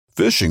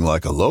Fishing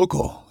like a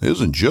local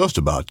isn't just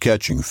about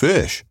catching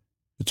fish.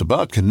 It's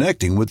about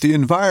connecting with the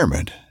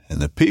environment and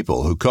the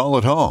people who call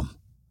it home.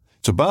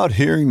 It's about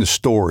hearing the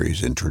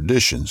stories and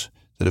traditions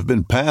that have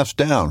been passed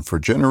down for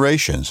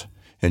generations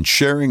and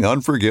sharing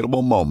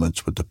unforgettable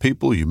moments with the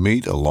people you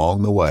meet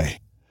along the way.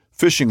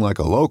 Fishing like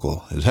a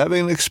local is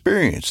having an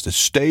experience that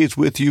stays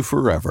with you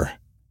forever.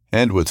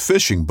 And with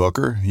Fishing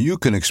Booker, you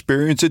can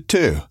experience it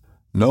too,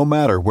 no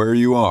matter where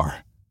you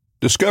are.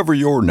 Discover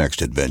your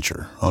next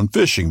adventure on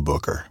Fishing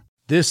Booker.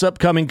 This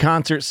upcoming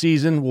concert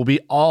season will be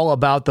all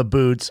about the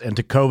boots, and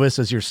Tecovas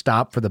is your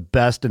stop for the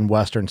best in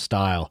Western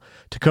style.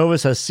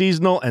 Tecovas has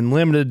seasonal and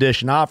limited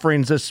edition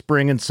offerings this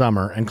spring and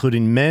summer,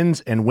 including men's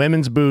and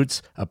women's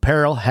boots,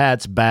 apparel,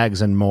 hats,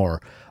 bags, and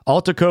more.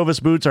 All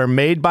Tecovas boots are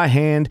made by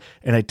hand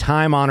in a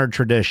time-honored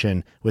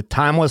tradition with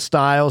timeless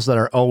styles that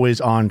are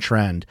always on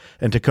trend.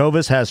 And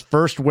Tecovas has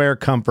first wear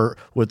comfort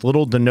with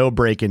little to no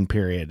break-in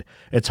period.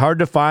 It's hard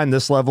to find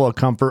this level of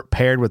comfort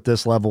paired with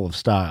this level of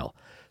style.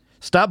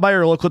 Stop by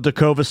your local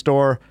Tecovas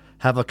store,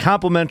 have a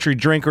complimentary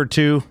drink or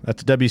two,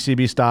 that's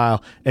WCB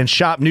style, and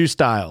shop new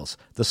styles.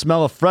 The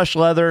smell of fresh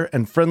leather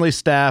and friendly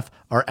staff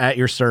are at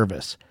your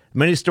service.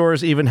 Many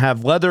stores even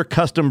have leather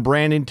custom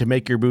branding to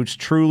make your boots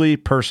truly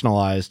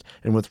personalized.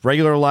 And with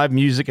regular live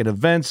music and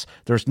events,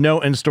 there's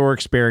no in-store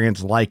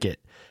experience like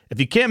it.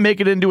 If you can't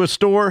make it into a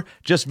store,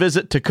 just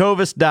visit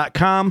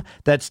tecovas.com.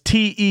 That's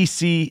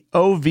TECOVAS.com.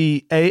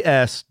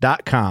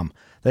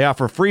 They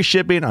offer free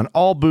shipping on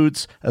all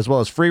boots, as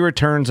well as free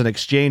returns and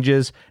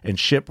exchanges, and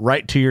ship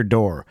right to your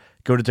door.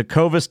 Go to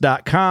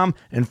tecovas.com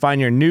and find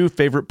your new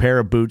favorite pair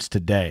of boots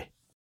today.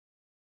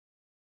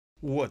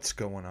 What's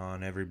going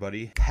on,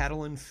 everybody?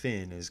 Paddle and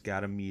Fin has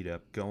got a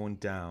meetup going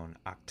down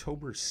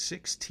October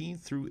 16th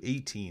through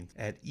 18th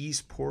at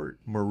Eastport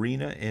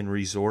Marina and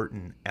Resort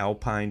in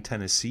Alpine,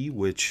 Tennessee,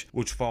 which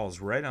falls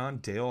right on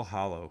Dale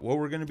Hollow. What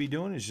we're going to be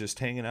doing is just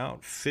hanging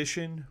out,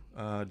 fishing.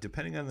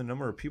 Depending on the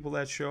number of people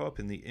that show up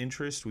and the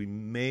interest, we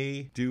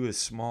may do a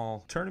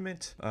small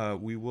tournament.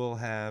 We will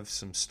have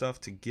some stuff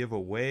to give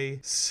away.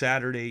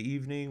 Saturday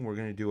evening, we're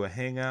going to do a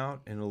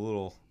hangout and a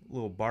little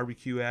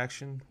barbecue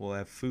action. We'll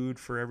have food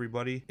for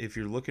everybody. If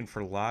you're looking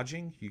for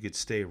lodging, you could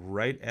stay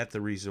right at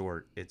the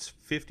resort. It's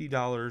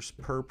 $50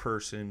 per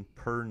person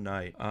per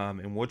night.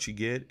 And what you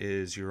get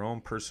is your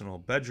own personal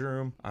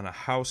bedroom on a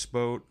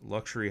houseboat,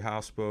 luxury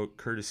houseboat,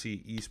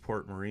 courtesy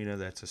Eastport Marina.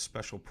 That's a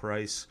special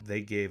price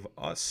they gave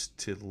us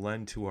to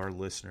lend to our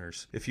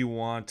listeners. If you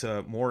want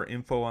more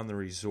info on the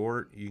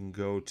resort, you can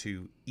go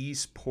to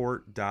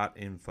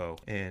eastport.info,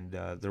 and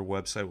their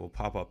website will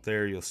pop up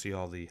there. You'll see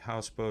all the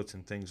houseboats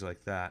and things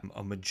like that.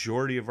 A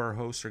majority of our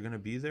hosts are going to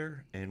be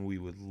there, and we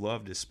would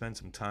love to spend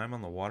some time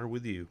on the water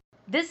with you.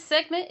 This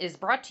segment is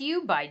brought to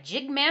you by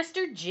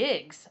Jigmaster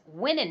Jigs.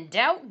 When in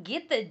doubt,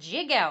 get the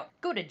jig out.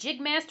 Go to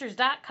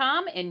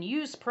jigmasters.com and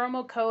use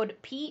promo code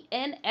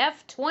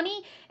PNF20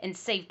 and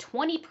save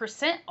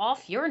 20%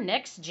 off your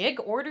next jig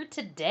order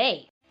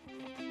today.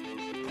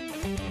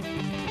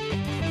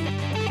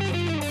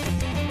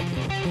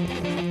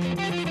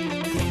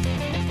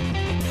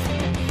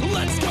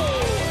 Let's go!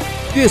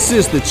 This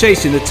is the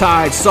Chasing the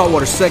Tide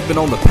Saltwater segment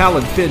on the Paddle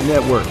and Fin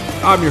Network.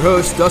 I'm your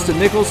host, Dustin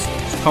Nichols.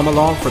 So come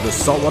along for the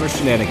saltwater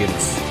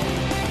shenanigans.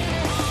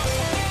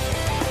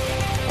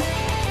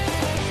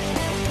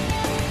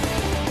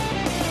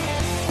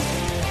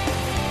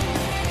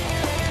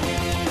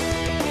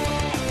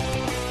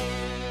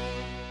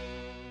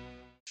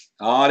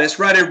 That's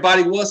right,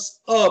 everybody. What's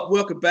up?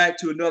 Welcome back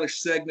to another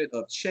segment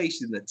of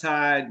Chasing the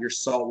Tide, your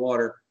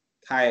saltwater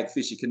kayak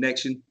fishing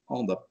connection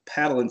on the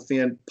Paddle and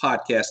Fin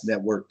Podcast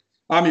Network.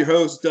 I'm your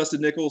host,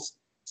 Dustin Nichols.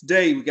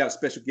 Today, we got a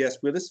special guest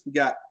with us. We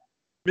got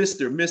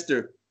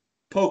Mr.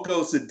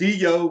 Poco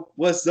Cedillo.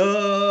 What's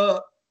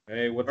up?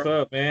 Hey, what's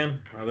up,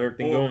 man? How's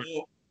everything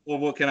going? Well,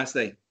 what can I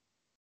say?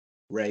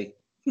 Ray.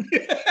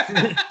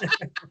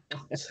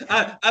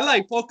 I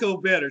like Poco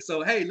better.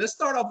 So, hey, let's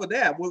start off with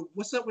that.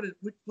 What's up with it?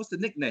 What's the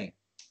nickname?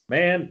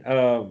 Man,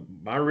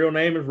 my real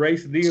name is Ray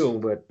Cedillo,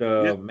 but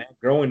man,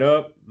 growing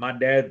up,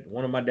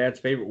 one of my dad's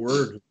favorite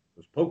words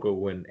was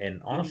Poco,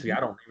 and honestly, I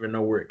don't even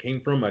know where it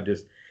came from. I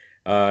just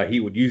he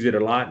would use it a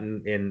lot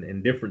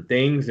in different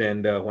things,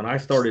 and when I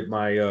started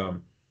my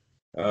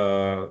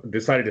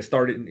decided to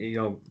start it,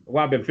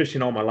 I've been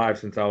fishing all my life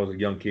since I was a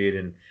young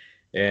kid,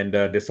 and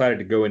decided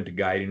to go into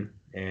guiding,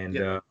 and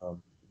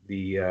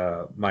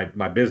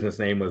my business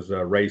name was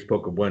Ray's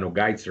Poco Bueno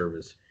Guide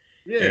Service.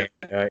 Yeah,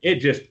 and, it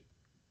just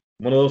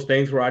one of those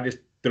things where I just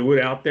threw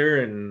it out there,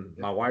 and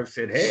my wife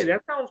said, "Hey,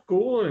 that sounds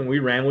cool," and we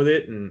ran with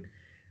it, and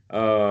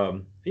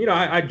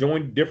I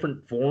joined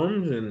different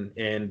forums,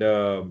 and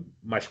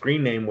my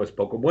screen name was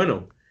Poco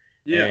Bueno.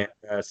 Yeah.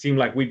 And seemed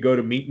like we'd go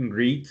to meet and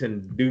greets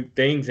and do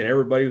things, and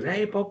everybody was,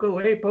 hey, Poco,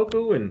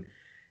 and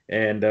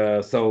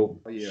so,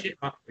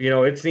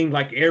 it seemed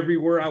like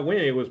everywhere I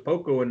went, it was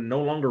Poco and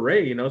no longer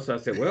Ray, so I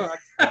said, well,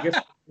 I guess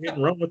I can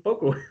run with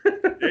Poco.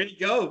 There you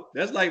go.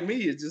 That's like me.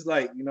 It's just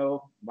like,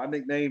 my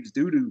nickname's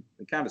Doo-Doo.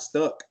 It kind of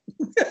stuck.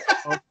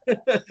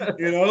 That's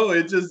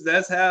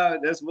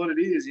what it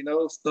is,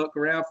 stuck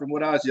around from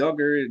when I was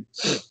younger and,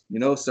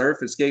 surf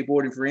and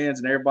skateboarding friends,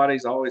 and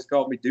everybody's always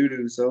called me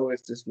Doo-Doo. So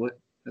it's just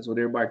that's what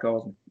everybody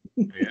calls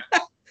me. Yeah.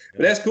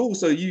 But that's cool.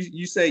 So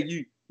you say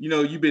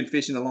you've been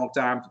fishing a long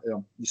time.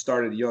 You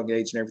started at a young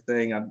age and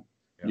everything.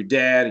 Your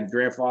dad and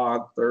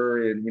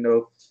grandfather and,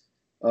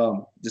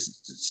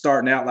 just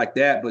starting out like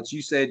that. But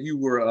you said you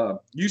were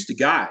used to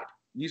guide,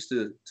 used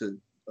to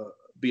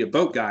be a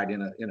boat guide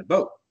in a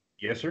boat.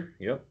 Yes, sir.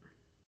 Yep.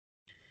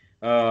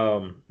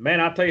 Man,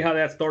 I'll tell you how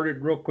that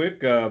started real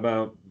quick.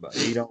 About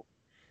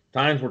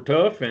times were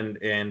tough, and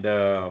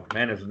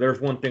man, if there's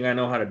one thing I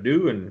know how to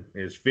do, and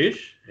is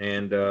fish.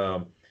 And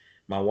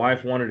my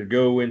wife wanted to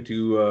go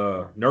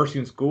into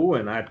nursing school,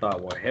 and I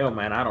thought, well, hell,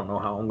 man, I don't know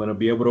how I'm going to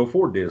be able to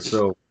afford this.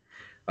 So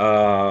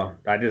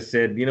I just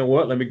said, you know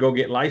what, let me go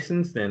get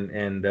licensed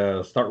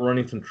and start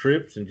running some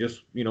trips and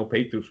just,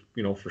 pay through,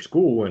 for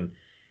school. And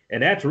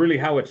that's really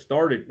how it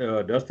started,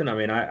 Dustin. I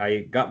mean,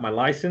 I got my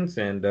license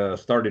and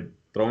started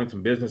throwing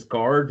some business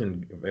cards,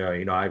 and,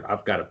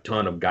 I've got a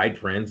ton of guide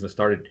friends, and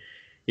started,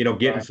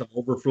 getting some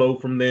overflow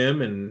from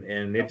them,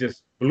 and it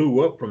just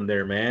blew up from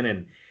there, man.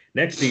 And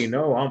next thing you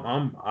know,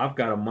 I've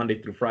got a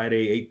Monday through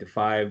Friday, 8 to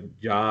 5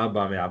 job.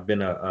 I mean, I've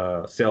been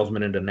a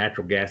salesman in the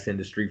natural gas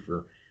industry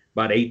for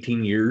about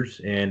 18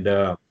 years. And,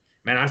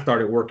 man, I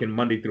started working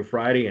Monday through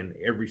Friday and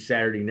every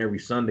Saturday and every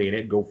Sunday, and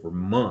it'd go for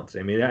months.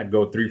 I mean, I'd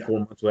go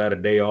 3-4 months without a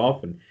day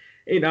off. And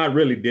I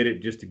really did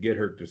it just to get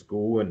her to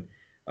school. And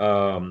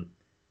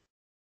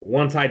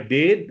once I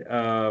did,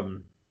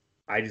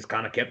 I just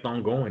kind of kept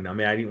on going. I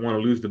mean, I didn't want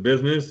to lose the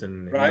business,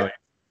 and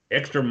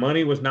extra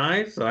money was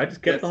nice. So I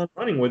just kept on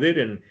running with it,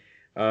 and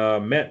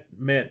met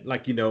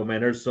like,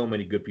 man, there's so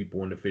many good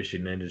people in the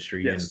fishing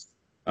industry. Yes.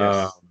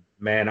 And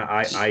man,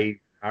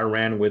 I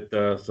ran with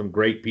some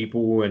great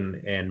people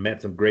and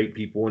met some great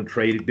people and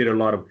did a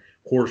lot of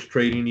horse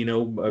trading,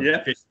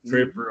 a fishing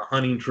trip or a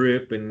hunting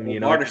trip,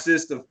 and barter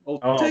system.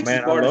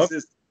 Man,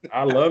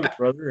 I love it,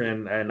 brother,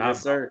 and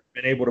yes, I've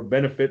been able to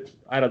benefit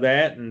out of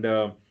that. And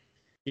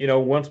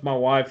once my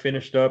wife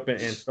finished up and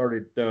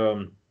started,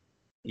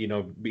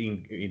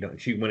 being,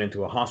 she went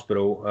into a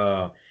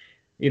hospital.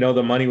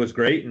 The money was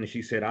great, and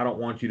she said, "I don't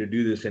want you to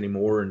do this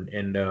anymore,"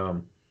 and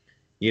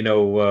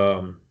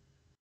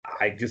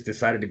I just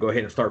decided to go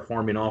ahead and start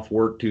farming off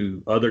work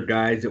to other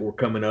guys that were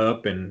coming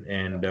up,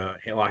 and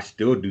hell, I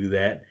still do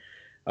that.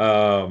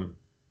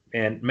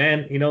 And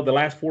man, the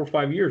last 4 or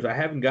 5 years, I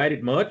haven't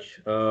guided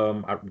much.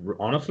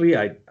 Honestly,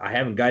 I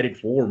haven't guided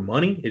for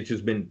money. It's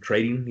just been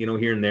trading,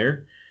 here and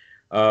there.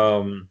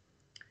 And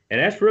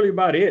that's really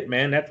about it,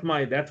 man. That's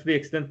the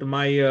extent of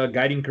my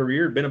guiding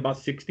career. It's been about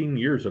 16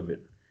 years of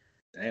it.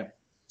 Damn.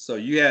 So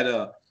you had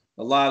a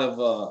lot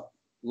of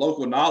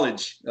local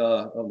knowledge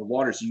of the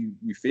waters you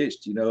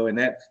fished, in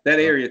that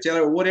area. Tell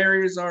her, what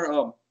areas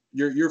are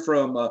you're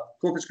from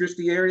Corpus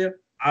Christi area?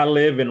 I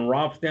live in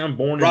Robstown,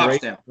 born and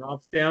raised in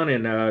Robstown,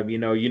 and you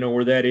know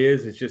where that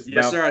is. It's just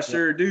yes, sir. I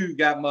sure do.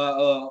 Got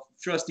my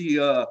trusty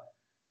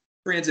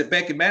friends at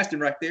Beck and Maston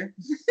right there.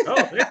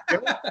 Oh, there you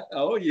go.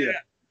 Oh yeah.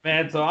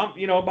 Man, so I'm,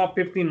 about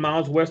 15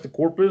 miles west of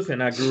Corpus,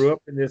 and I grew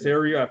up in this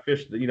area. I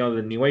fished, the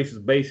Nueces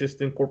Bay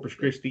system, Corpus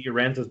Christi,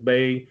 Aransas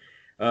Bay.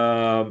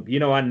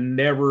 I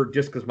never,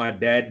 just because my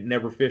dad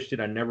never fished it,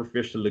 I never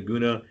fished the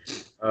Laguna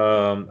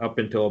up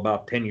until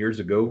about 10 years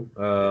ago.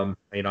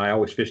 I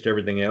always fished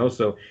everything else.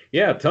 So,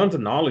 yeah, tons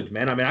of knowledge,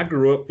 man. I mean, I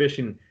grew up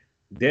fishing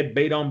dead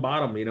bait on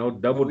bottom,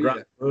 double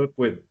drop hook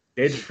with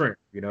dead shrimp,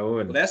 And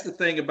well, that's the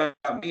thing about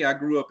me. I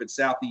grew up in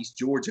southeast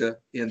Georgia,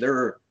 and there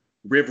are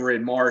river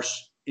and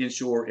marsh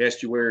inshore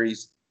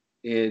estuaries,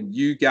 and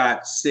you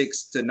got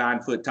 6 to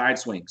 9 foot tide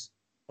swings.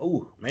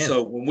 Oh man!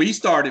 So when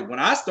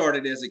I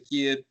started as a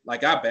kid,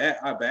 like I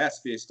bass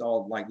fished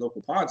all like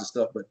local ponds and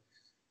stuff, but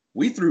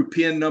we threw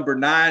pin number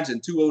 9s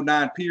and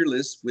 209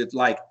 Peerless with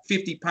like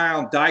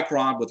 50-pound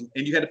Dicron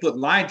and you had to put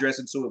line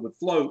dressing so it would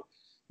float.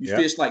 You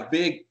fished like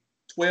big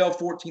 12,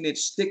 14-inch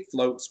stick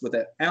floats with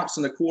 1.25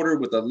 ounces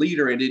with a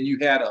leader, and then you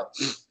had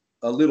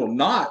a little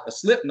knot, a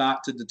slip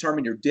knot to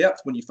determine your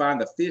depth when you find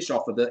the fish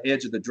off of the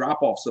edge of the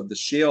drop-offs of the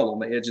shell on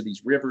the edge of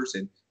these rivers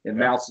and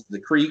mouths of the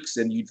creeks,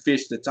 and you'd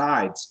fish the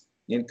tides.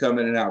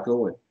 Incoming and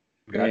outgoing.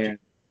 Gotcha.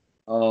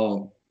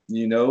 And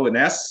and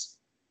that's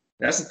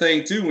the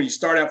thing too, when you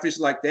start out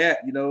fishing like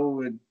that,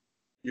 and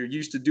you're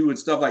used to doing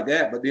stuff like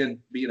that, but then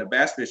being a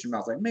bass fisherman, I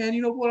was like, man,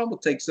 you know what, I'm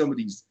gonna take some of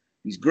these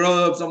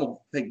grubs, I'm gonna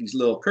take these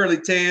little curly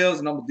tails,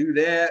 and I'm gonna do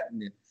that,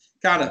 and then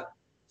kind of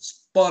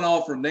spun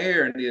off from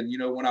there. And then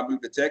when I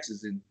moved to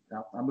Texas, and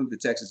I moved to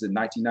Texas in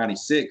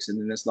 1996, and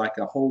then it's like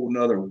a whole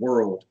nother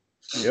world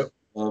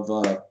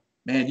of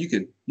man, you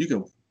can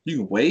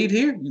wade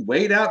here. You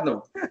wade out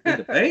in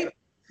the bay.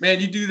 Man,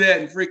 you do that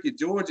in freaking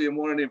Georgia in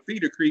one of them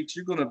feeder creeks,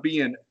 you're gonna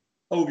be in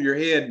over your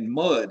head in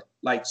mud,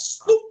 like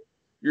swoop,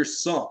 you're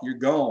sunk, you're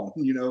gone.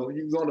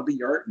 You're gonna be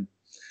hurting.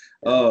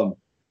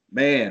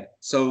 Man,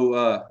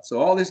 so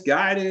all this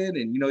guiding,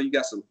 and you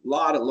got a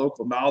lot of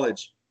local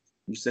knowledge,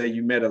 you say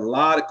you met a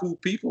lot of cool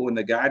people in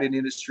the guiding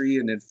industry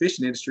and then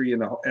fishing industry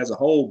as a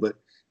whole, but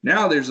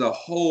now there's a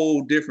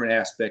whole different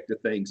aspect of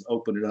things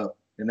opening up,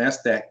 and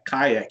that's that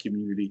kayak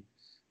community.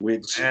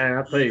 Which, man,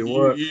 I'll tell you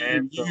what,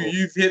 man.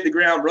 You've hit the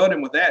ground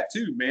running with that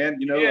too, man.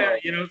 Yeah,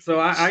 so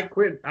I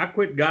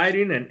quit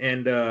guiding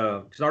and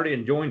started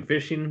enjoying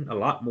fishing a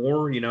lot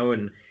more,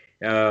 and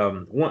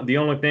the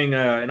only thing,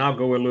 and I'll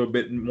go a little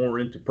bit more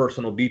into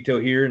personal detail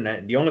here,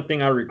 and the only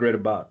thing I regret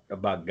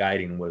about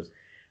guiding was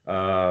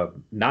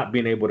not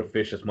being able to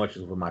fish as much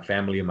as with my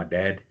family and my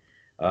dad.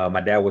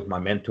 My dad was my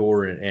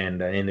mentor,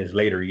 and in his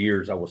later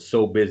years, I was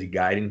so busy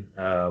guiding.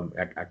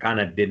 I kind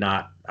of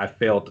I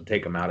failed to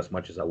take him out as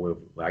much as I would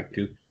have liked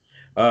to.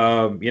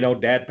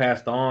 Dad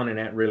passed on, and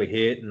that really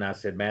hit. And I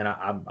said, man,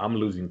 I'm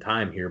losing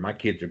time here. My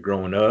kids are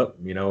growing up,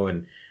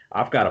 and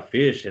I've got to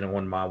fish. And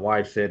when my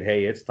wife said,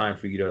 hey, it's time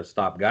for you to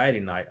stop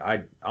guiding,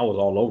 I was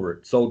all over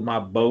it. Sold my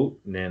boat,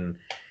 and then,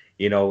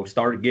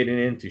 started getting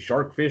into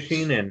shark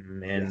fishing,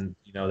 and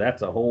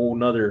that's a whole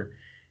nother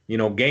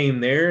game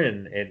there,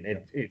 and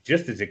it's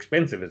just as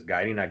expensive as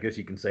guiding, I guess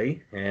you can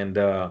say. And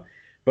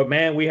but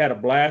man, we had a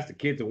blast. The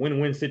kids, a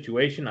win-win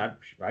situation. I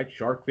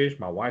shark fish.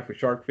 My wife would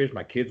shark fish.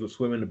 My kids would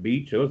swim in the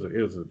beach. It was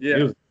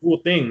a cool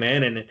thing,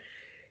 man. And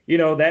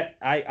that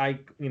I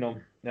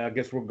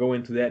guess we'll go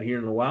into that here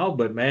in a while.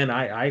 But man,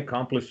 I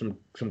accomplished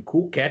some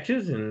cool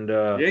catches, and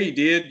yeah, you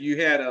did.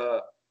 You had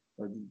a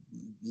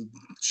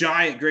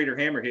giant greater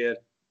hammerhead.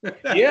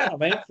 Yeah,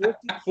 man, 50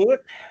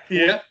 foot.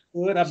 Yeah.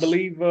 Foot, I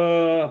believe.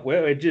 Well,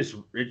 it just.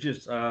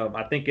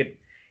 I think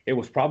it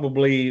was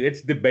probably.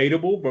 It's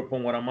debatable, but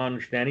from what I'm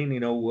understanding,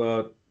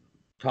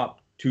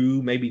 top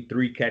 2, maybe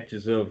 3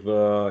 catches of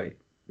in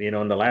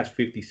the last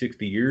 50,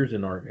 60 years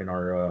in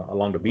our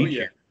along the beach.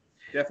 Oh, yeah,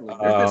 definitely.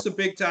 There's been some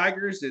big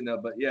tigers,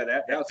 but yeah,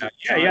 that was a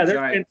giant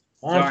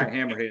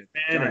hammerhead.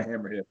 Giant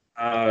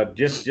hammerhead.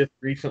 Just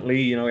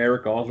recently,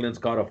 Eric Oslin's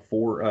caught a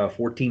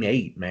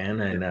 14.8,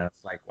 man, and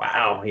it's like,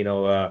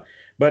 wow,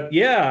 but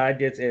yeah, I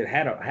just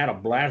had a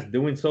blast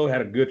doing so.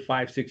 Had a good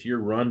 5-6 year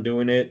run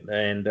doing it,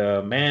 and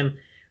man,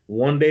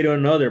 one day to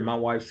another, my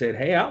wife said,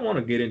 "Hey, I want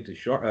to get into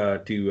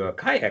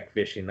kayak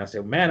fishing." I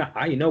said, "Man,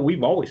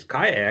 we've always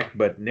kayaked,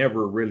 but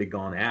never really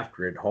gone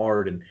after it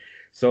hard." And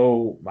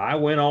so I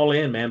went all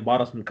in, man.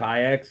 Bought us some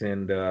kayaks,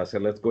 and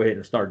said, "Let's go ahead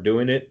and start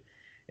doing it."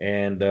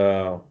 And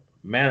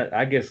man,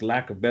 I guess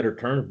lack of better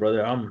terms,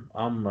 brother,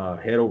 I'm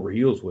head over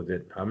heels with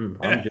it. I'm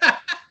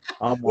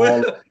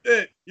well,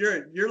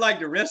 you're like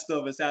the rest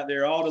of us out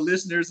there. All the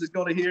listeners that's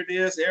going to hear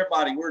this,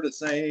 everybody, we're the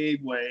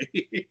same way.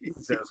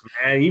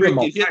 Man, even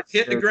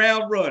hit the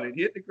ground running.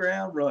 Hit the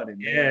ground running.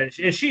 Yeah, man.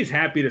 And she's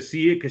happy to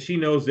see it because she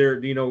knows there.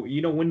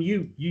 When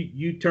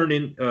you turn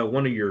in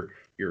one of your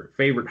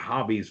favorite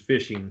hobbies,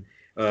 fishing,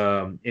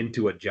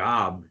 into a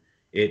job,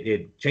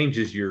 it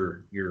changes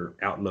your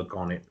outlook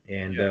on it.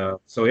 And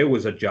so it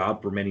was a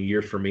job for many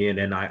years for me, and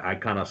then I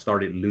kind of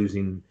started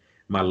losing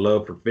my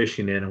love for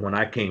fishing. And when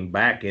I came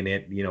back in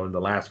it, in the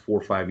last 4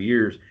 or 5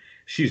 years,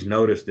 she's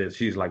noticed it.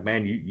 She's like,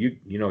 man,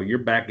 you're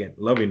back at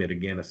loving it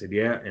again. I said,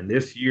 yeah. And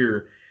this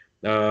year,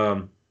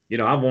 I've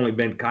only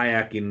been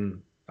kayaking,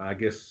 I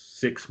guess,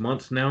 6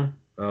 months now.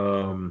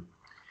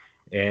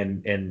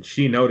 And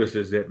she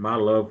notices that my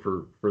love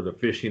for the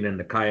fishing and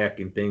the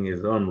kayaking thing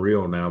is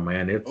unreal now,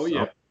 man.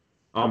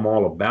 I'm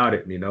all about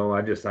it.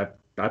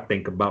 I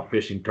think about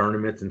fishing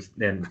tournaments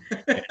and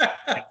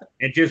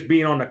just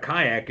being on the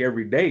kayak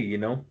every day,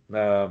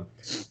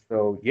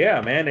 So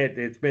yeah, man,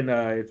 it's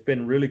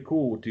been really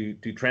cool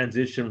to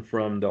transition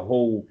from the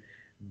whole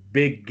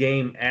big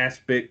game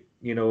aspect,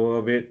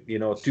 of it,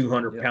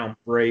 200-pound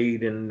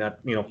braid and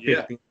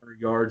 1,500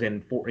 yards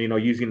and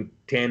using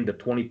 10 to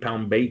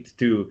 20-pound baits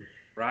to,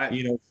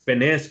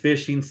 finesse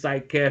fishing,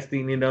 sight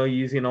casting,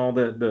 using all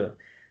the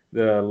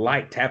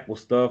light tackle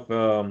stuff.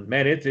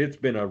 Man, it's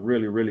been a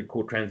really, really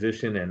cool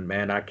transition, and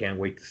man, I can't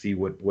wait to see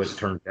what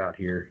turns out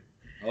here.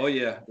 Oh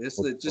yeah, that's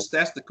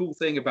the cool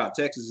thing about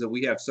Texas, that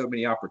we have so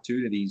many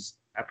opportunities.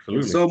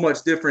 Absolutely.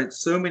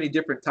 So many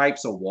different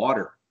types of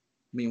water.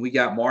 I mean, we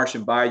got marsh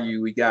and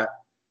bayou, we got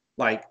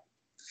like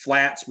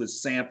flats with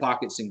sand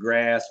pockets and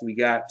grass, we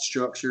got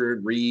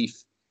structured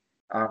reef.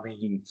 I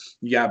mean,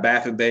 you got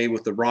Baffin Bay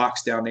with the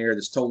rocks down there.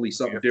 That's totally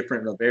something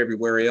different of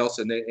everywhere else,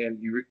 and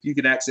you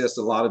can access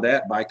a lot of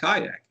that by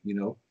kayak.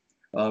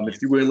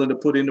 If you're willing to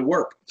put in the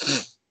work.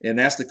 And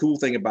that's the cool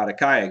thing about a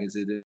kayak, is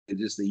it's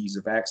just the ease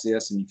of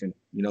access, and you can,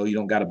 you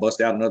don't got to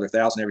bust out another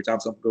 1,000 every time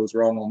something goes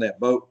wrong on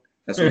that boat.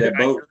 That's what that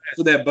boat. That's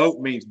what that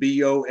boat means.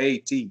 BOAT.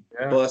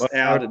 Bust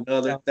out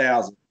another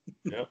 1,000.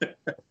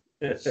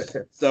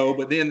 So,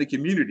 but then the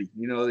community,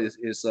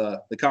 is the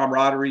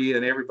camaraderie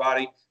and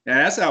everybody, and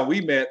that's how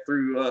we met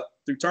through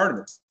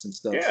tournaments and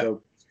stuff. Yeah.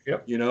 So,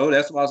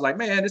 that's why I was like,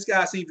 man, this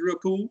guy seems real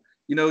cool.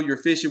 You're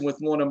fishing with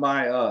one of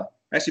my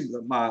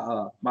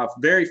my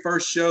very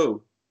first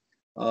show.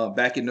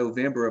 Back in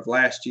November of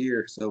last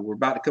year. So we're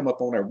about to come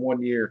up on our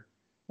 1 year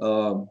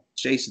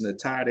Chasing the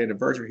Tide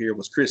anniversary here,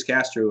 was Chris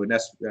Castro. And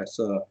that's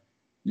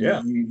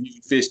you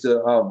fished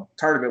a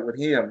tournament with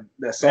him,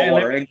 that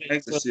saltwater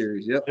angler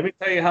series. Yep. Let me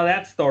tell you how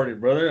that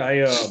started, brother.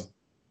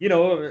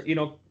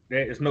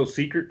 It's no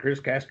secret. Chris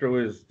Castro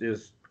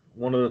is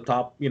one of the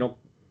top,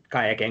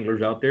 kayak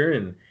anglers out there,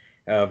 and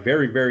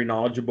very, very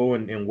knowledgeable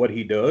in what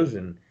he does.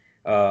 And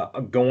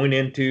going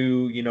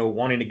into,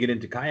 wanting to get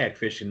into kayak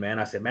fishing, man,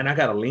 I said, man, I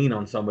got to lean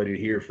on somebody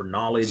here for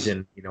knowledge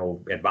and,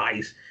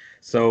 advice.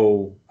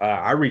 So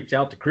I reached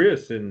out to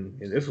Chris, and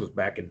this was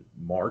back in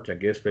March, I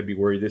guess,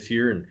 February this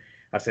year. And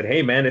I said,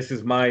 hey, man, this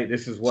is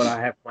what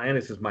I have planned.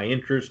 This is my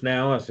interest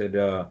now. I said,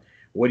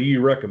 what do you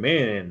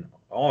recommend? And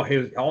all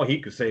he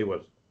could say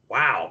was,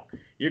 wow,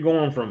 you're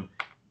going from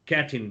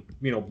catching,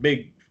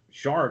 big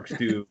sharks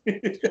to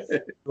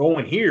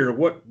going here.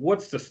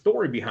 What's the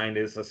story behind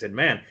this? I said,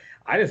 man,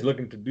 I just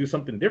looking to do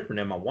something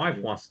different, and my wife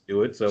wants to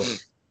do it. So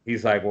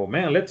he's like, well,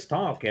 man, let's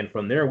talk. And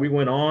from there we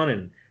went on,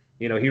 and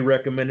he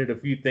recommended a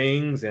few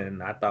things,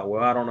 and I thought,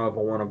 well, I don't know if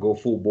I want to go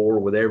full bore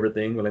with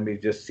everything. Let me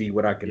just see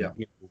what I can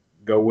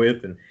go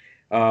with. And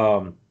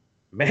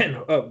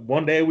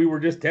one day we were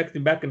just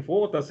texting back and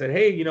forth. I said,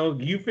 hey, do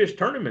you fish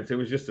tournaments? It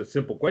was just a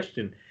simple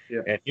question.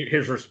 Yeah. And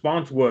his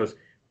response was,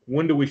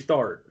 when do we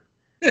start?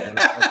 And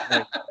I was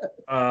like,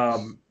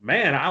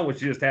 man, I was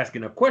just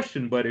asking a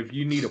question, but if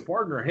you need a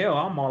partner, hell,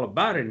 I'm all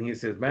about it. And he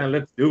says, man,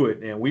 let's do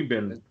it. And we've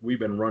been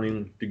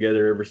running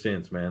together ever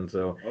since, man.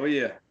 So,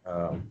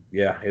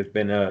 it's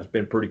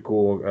been pretty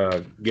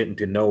cool getting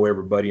to know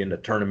everybody in the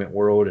tournament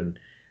world. And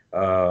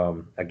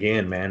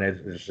again, man,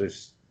 it's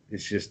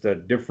just a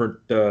different.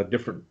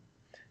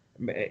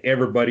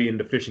 Everybody in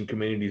the fishing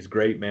community is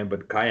great, man.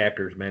 But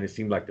kayakers, man, it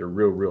seems like they're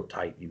real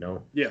tight,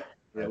 Yeah,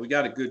 we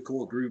got a good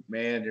core group,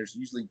 man. There's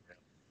usually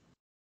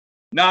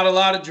not a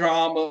lot of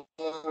drama,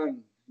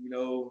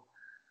 you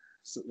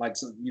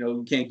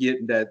can't get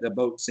in the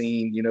boat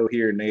scene,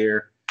 here and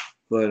there.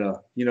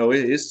 But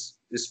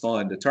it's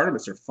fun. The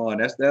tournaments are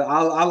fun.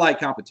 I like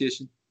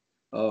competition.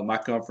 I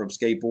come from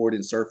skateboard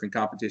and surfing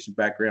competition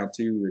background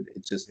too.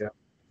 It's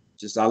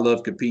just I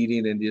love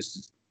competing, and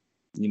just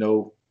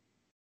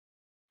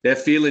that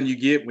feeling you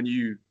get when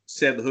you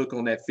set the hook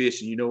on that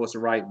fish and it's the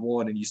right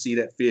one, and you see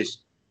that fish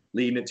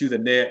leading it to the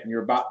net, and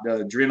you're about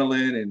the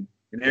adrenaline and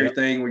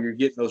everything when you're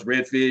getting those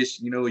redfish.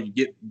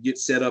 You get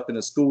set up in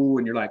a school,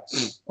 and you're like,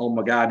 oh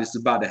my God, this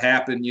is about to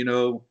happen.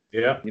 Or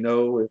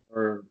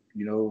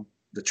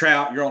the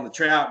trout. You're on the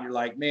trout, and you're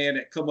like, man,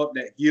 that come up,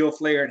 that gill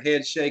flare and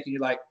head shake, and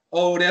you're like,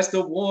 oh, that's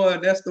the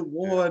one,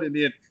 and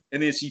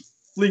then she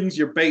flings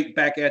your bait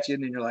back at you,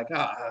 and then you're like,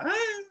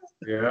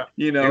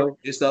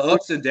 it's the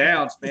ups and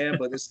downs, man,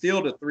 but it's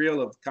still the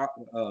thrill of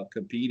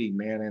competing,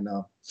 man. And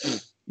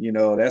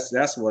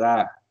that's what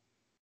I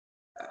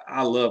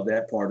love,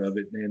 that part of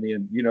it. And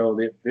then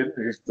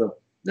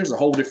there's a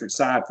whole different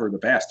side for the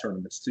bass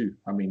tournaments too.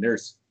 I mean,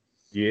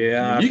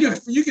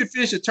 you can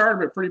fish a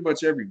tournament pretty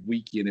much every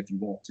weekend if you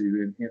want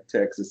to in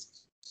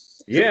Texas.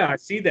 Yeah, I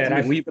see that.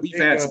 I mean, we've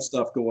had some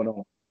stuff going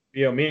on.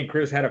 Me and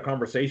Chris had a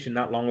conversation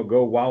not long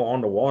ago while on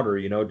the water,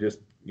 just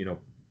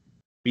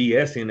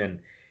BSing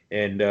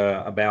and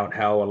about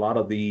how a lot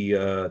of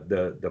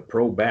the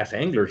pro bass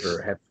anglers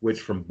have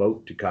switched from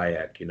boat to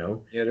kayak. Yeah,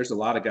 there's a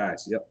lot of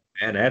guys. Yep.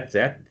 And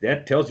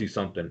that tells you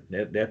something.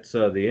 That's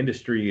the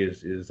industry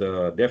is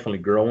definitely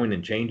growing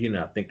and changing.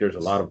 I think there's a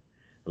lot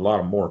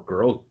of more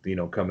growth,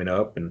 coming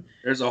up, and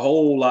there's a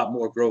whole lot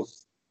more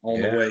growth on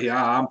the way.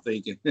 I'm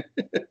thinking.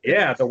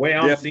 The way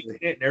I'm seeing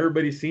it, and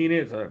everybody's seeing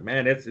it,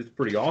 man, it's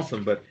pretty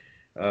awesome. But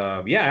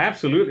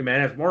absolutely, man.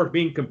 As far as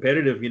being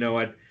competitive,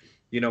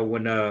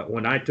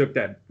 when I took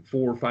that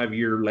 4 or 5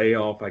 year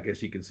layoff, I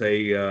guess you can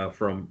say,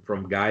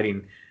 from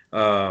guiding,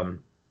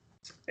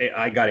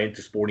 I got into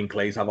sporting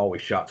clays. I've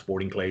always shot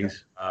sporting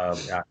clays.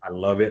 I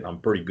love it. I'm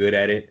pretty good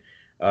at it.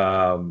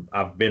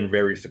 I've been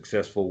very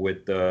successful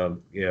with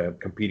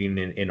competing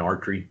in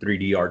archery,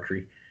 3D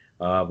archery.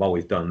 I've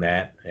always done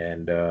that.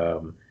 And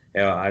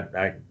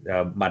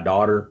my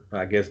daughter,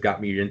 I guess, got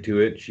me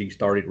into it. She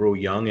started real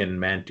young, and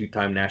man,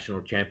 2-time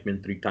national champion,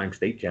 3-time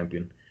state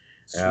champion.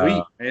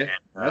 Sweet, man.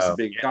 That's a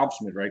big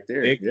accomplishment right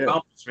there. Big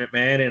accomplishment,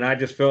 man. And I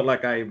just felt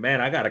like I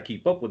got to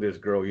keep up with this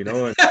girl,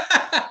 And,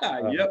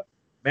 yep.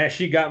 Man,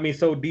 she got me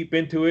so deep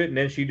into it, and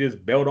then she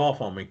just bailed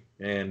off on me.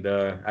 And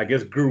I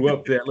guess grew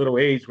up to that little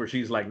age where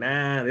she's like,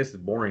 nah, this is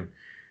boring.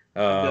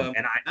 I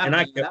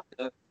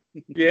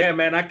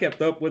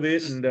kept up with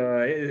it, and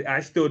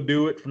I still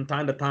do it from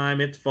time to time.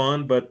 It's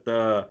fun, but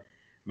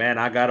man,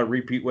 I got to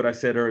repeat what I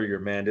said earlier,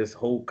 man. This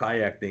whole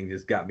kayak thing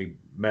just got me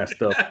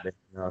messed up.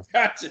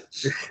 Got you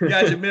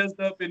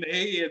messed up in the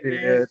head,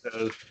 man.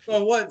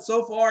 Yeah,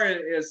 so far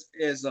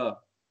as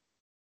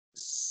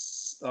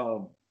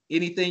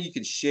anything you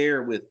can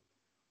share with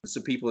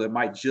some people that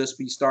might just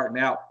be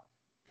starting out,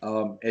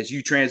 as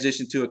you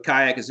transition to a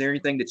kayak, is there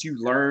anything that you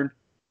learned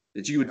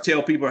that you would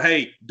tell people,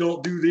 hey,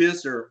 don't do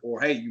this, or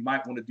hey, you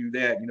might want to do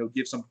that,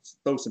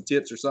 throw some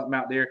tips or something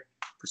out there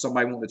for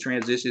somebody wanting to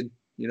transition,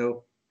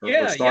 or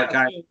start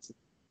kayak?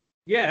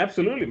 Yeah,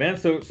 absolutely, man.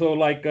 So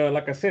like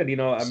I said,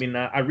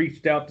 I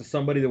reached out to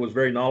somebody that was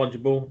very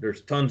knowledgeable.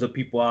 There's tons of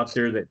people out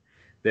there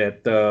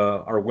that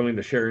are willing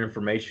to share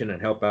information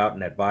and help out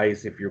and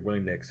advise if you're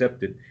willing to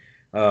accept it.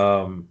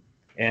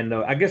 And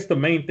I guess the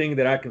main thing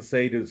that I can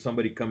say to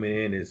somebody coming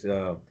in is,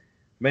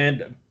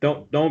 man,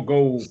 don't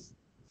go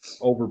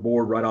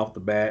overboard right off the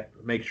bat.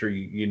 Make sure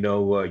you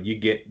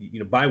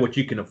get buy what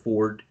you can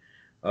afford.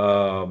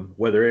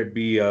 Whether it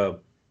be a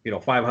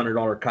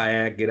 $500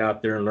 kayak, get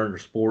out there and learn the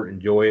sport,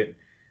 enjoy it.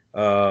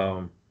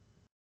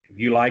 If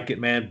you like it,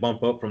 man,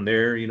 bump up from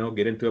there.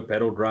 Get into a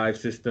pedal drive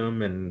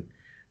system, and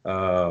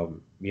now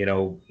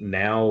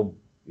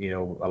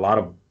a lot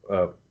of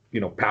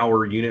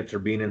power units are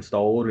being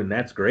installed, and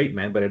that's great,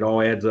 man. But it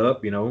all adds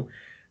up,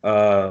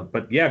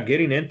 But yeah,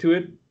 getting into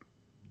it,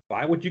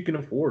 buy what you can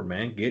afford,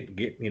 man. Get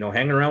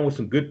hang around with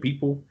some good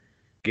people.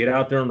 Get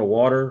out there on the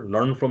water,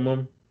 learn from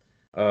them.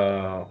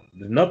 There's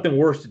nothing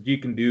worse that you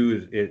can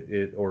do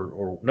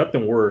or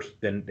nothing worse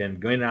than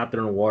going out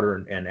there in the water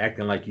and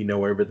acting like you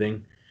know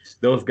everything.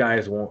 Those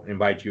guys won't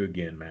invite you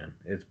again, man.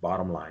 It's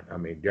bottom line. I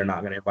mean, they're not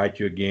going to invite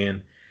you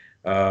again.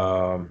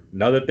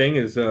 Another thing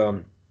is,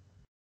 and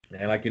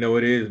like it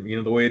is,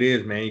 the way it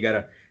is, man. You got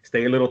to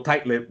stay a little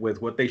tight-lipped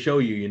with what they show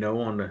you,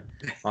 on the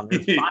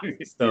spot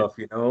stuff,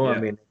 Yeah. I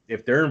mean,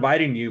 if they're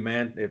inviting you,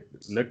 man,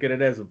 look at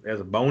it as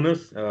a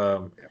bonus.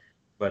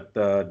 But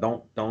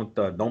don't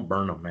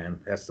burn them, man.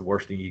 That's the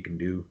worst thing you can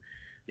do.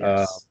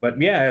 Yes. But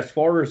yeah, as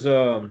far as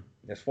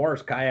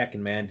kayaking,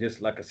 man,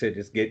 just like I said,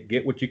 just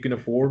get what you can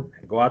afford.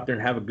 Go out there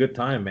and have a good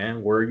time,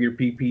 man. Wear your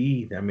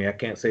PPE. I mean, I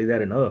can't say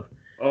that enough.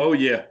 Oh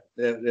yeah,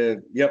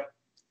 yep.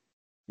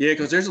 Yeah,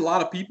 because there's a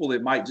lot of people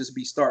that might just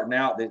be starting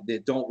out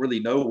that don't really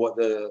know what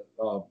the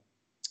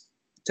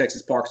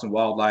Texas Parks and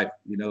Wildlife,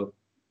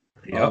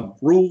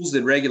 rules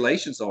and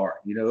regulations are.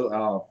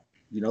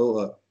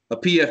 A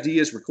PFD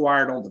is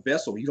required on the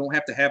vessel. You don't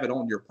have to have it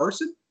on your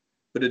person,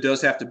 but it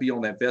does have to be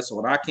on that vessel.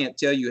 And I can't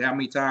tell you how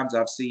many times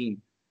I've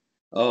seen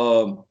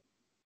new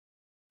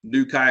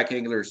kayak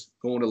anglers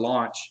going to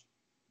launch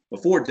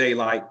before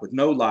daylight with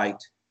no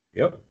light,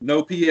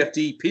 no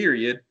PFD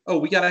period. Oh,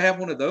 we got to have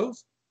one of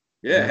those.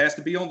 Yeah, it has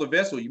to be on the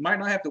vessel. You might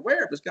not have to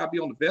wear it, but it's got to be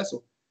on the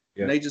vessel.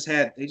 Yeah. And they just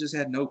had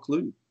no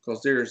clue,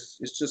 because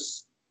it's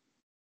just,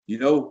 you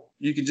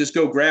can just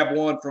go grab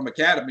one from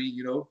Academy,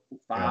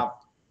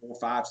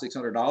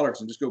 $500-$600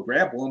 and just go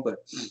grab one. But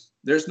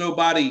there's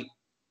nobody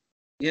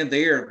in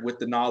there with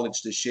the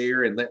knowledge to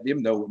share and let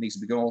them know what needs to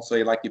be going on.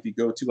 Say, like if you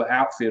go to an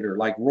outfitter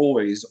like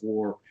Roy's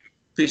or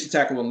Fish and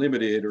Tackle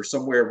Unlimited or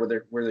somewhere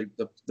where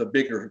the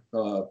bigger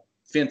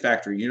fin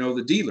factory,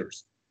 the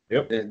dealers.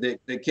 Yep.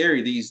 They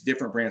carry these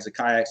different brands of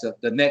kayaks up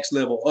the next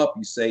level up,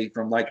 you say,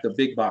 from like the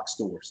big box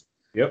stores.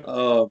 Yep.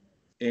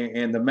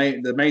 And the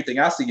main thing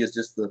I see is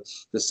just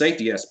the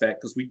safety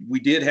aspect, because we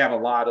did have a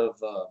lot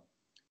of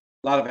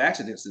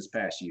accidents this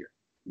past year.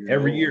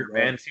 Every year,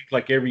 man. It seems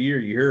like every year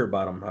you hear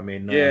about them. I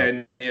mean,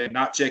 and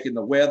not checking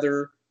the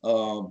weather,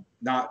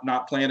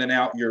 not planning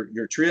out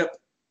your trip.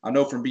 I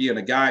know from being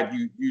a guide,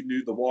 you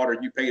knew the water,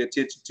 you paid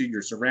attention to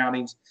your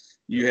surroundings.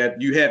 You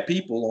had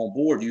people on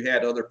board. You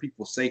had other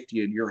people's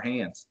safety in your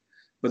hands.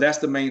 But that's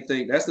the main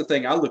thing. That's the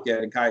thing I look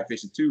at in kayak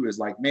fishing too, is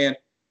like, man,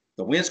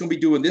 the wind's going to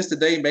be doing this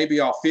today. Maybe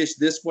I'll fish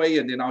this way,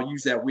 and then I'll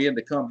use that wind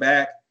to come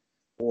back,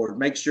 or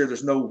make sure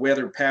there's no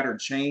weather pattern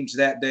change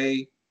that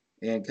day.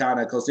 And kind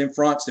of, because in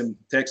fronts and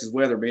Texas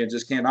weather, man,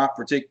 just cannot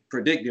predict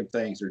them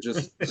things. Or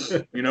just,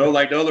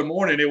 like the other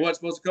morning, it wasn't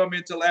supposed to come in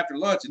until after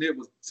lunch, and it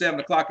was 7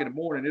 o'clock in the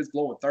morning. It's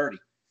blowing 30.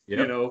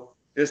 Yep.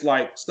 It's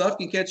like stuff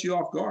can catch you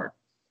off guard.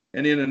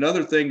 And then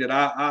another thing that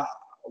I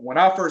when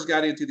I first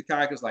got into the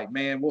kayak, was like,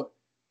 man, what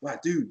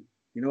dude?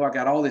 I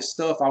got all this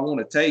stuff I want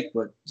to take,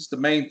 but just the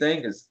main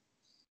thing is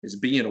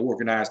being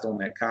organized on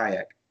that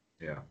kayak.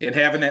 Yeah. And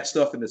having that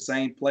stuff in the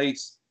same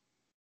place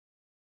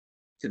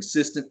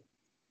consistently.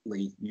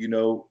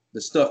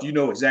 The stuff,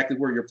 exactly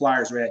where your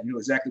pliers are at,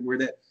 exactly where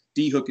that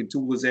de-hooking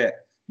tool is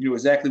at,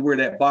 exactly where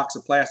that box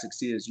of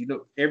plastics is,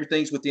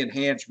 everything's within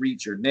hand's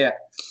reach, your net,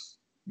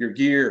 your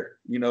gear,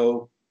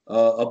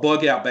 a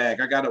bug out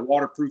bag. I got a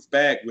waterproof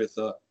bag with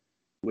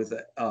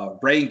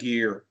rain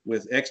gear,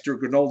 with extra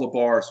granola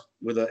bars,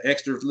 with an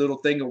extra little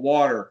thing of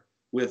water,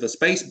 with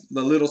the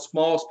little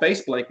small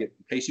space blanket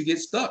in case you get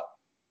stuck.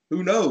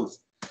 Who knows?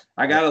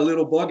 I got a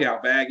little bug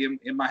out bag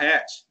in my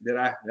hatch that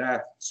I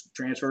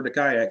transferred to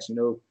kayaks,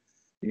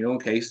 in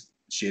case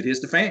shit hits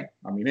the fan.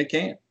 I mean, it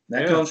can.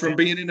 That comes from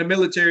being in the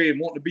military and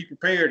wanting to be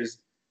prepared. It's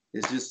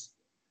just,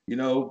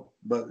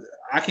 but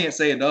I can't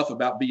say enough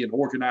about being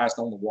organized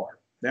on the water.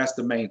 That's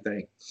the main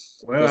thing.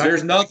 Well,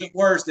 there's nothing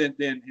worse than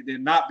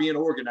not being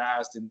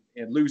organized and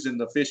losing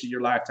the fish of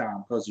your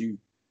lifetime because you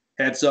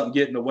had something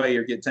get in the way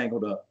or get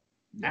tangled up.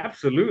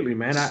 Absolutely,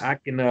 man. I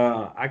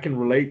can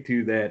relate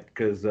to that,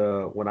 because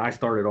when I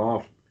started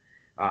off,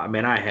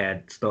 I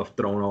had stuff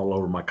thrown all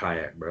over my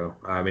kayak, bro.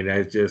 I mean,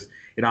 it's just,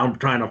 I'm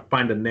trying to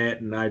find a net,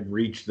 and I'd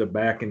reach the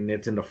back and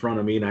it's in the front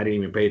of me, and I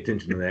didn't even pay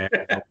attention to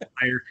that.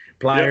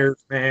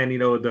 pliers, yep. Man,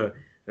 the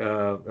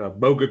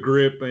boga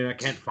grip, and I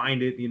can't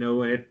find it, and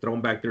it's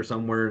thrown back there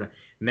somewhere. And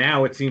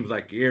now it seems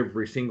like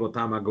every single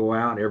time I go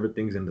out,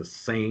 everything's in the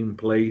same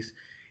place.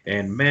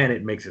 And man,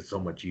 it makes it so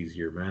much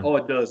easier, man. Oh,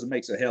 it does. It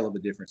makes a hell of a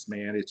difference,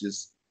 man.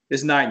 It's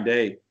night and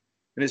day.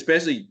 and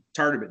especially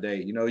tournament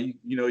day. You know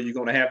you're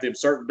going to have them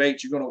certain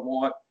baits you're going to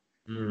want.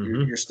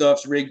 Mm-hmm. Your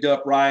stuff's rigged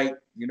up right.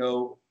 You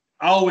know,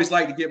 I always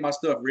like to get my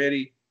stuff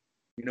ready.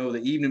 You know,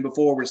 the evening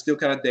before when it's still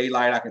kind of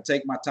daylight, I can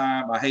take my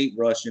time. I hate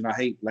rushing. I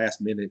hate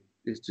last minute.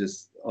 It's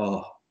just,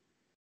 I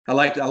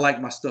like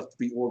my stuff to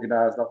be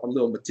organized. I'm a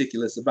little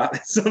meticulous about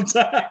it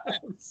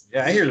sometimes.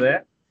 Yeah, I hear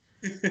that.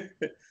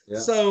 Yeah.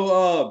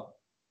 So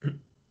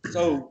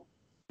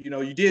you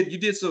know, you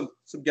did some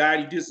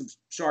guiding, you did some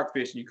shark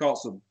fishing. You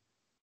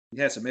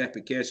had some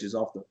epic catches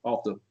off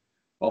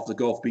the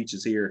Gulf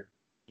beaches here.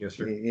 Yes,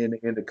 sir. In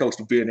the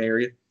coastal Bend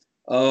area.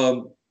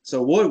 So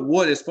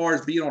what as far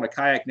as being on a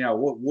kayak now,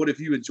 what have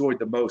you enjoyed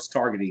the most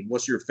targeting?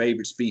 What's your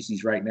favorite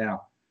species right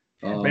now?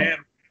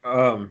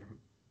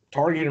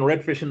 Targeting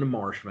redfish in the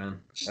marsh, man.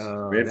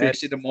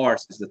 Redfish in the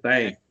marsh is the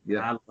thing.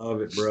 Yeah, I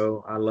love it,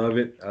 bro. I love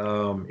it.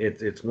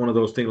 It's one of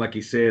those things, like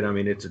you said. I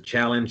mean, it's a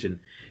challenge, and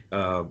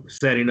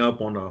setting up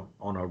on a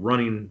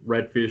running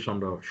redfish on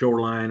the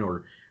shoreline,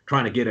 or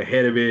trying to get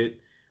ahead of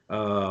it.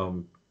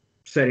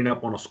 Setting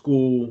up on a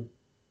school.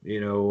 You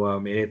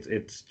know,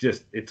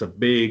 it's a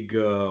big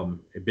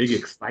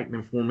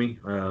excitement for me.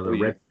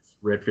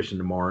 Redfish in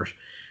the marsh.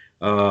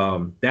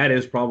 That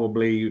is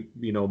probably,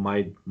 you know,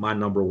 my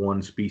number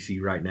one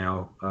species right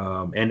now.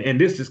 And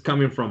this is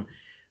coming from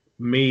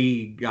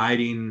me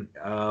guiding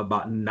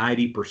about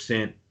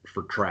 90%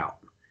 for trout.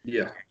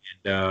 Yeah.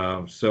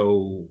 And,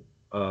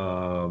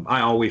 I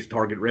always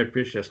target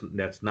redfish.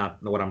 That's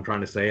not what I'm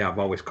trying to say. I've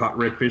always caught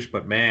redfish,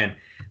 but man,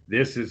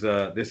 this is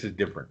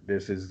different.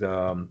 This is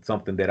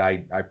something that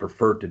I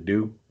prefer to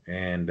do.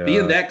 And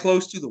being that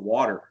close to the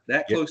water,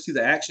 close to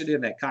the action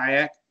in that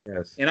kayak.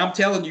 Yes. And I'm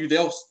telling you,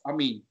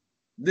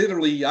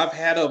 literally, I've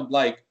had them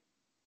like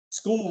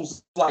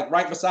schools like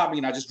right beside me,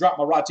 and I just drop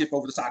my rod tip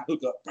over the side,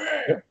 hook up,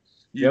 bam,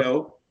 you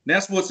know. And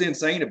that's what's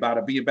insane about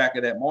it, being back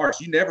in that marsh.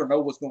 You never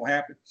know what's going to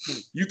happen.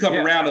 You come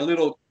around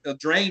a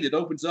drain that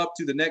opens up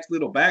to the next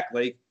little back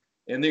lake,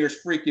 and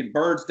there's freaking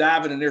birds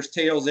diving, and there's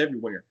tails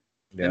everywhere.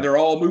 Yeah. And they're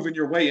all moving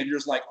your way, and you're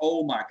just like,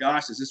 oh my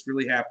gosh, is this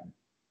really happening?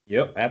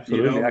 Yep,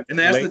 absolutely. You know? And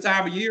that's the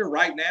time of year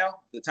right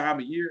now. The time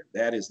of year,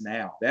 that is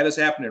now. That is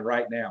happening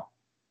right now.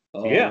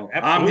 Yeah,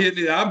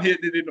 absolutely. I'm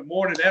hitting it in the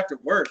morning after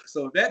work.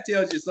 So that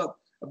tells you something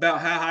about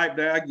how hyped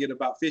I get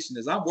about fishing.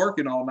 Is I'm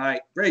working all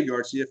night,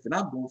 graveyard shift, and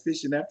I'm going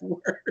fishing after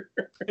work.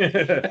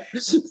 Man.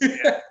 That's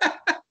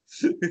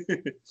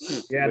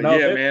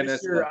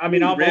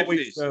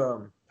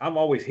I've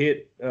always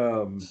hit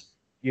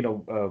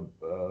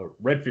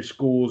redfish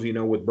schools, you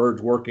know, with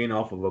birds working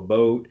off of a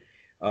boat.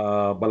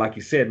 But like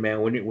you said,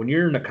 man, when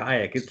you're in a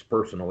kayak, it's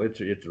personal. It's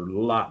a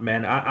lot,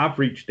 man. I've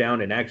reached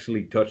down and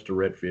actually touched a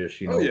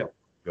redfish, you know.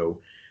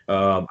 Go.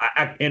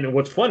 And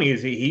what's funny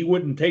is he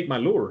wouldn't take my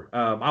lure.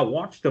 I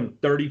watched him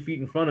 30 feet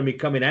in front of me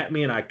coming at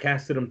me, and I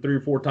casted him 3 or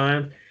 4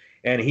 times,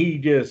 and he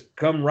just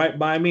come right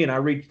by me, and I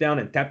reached down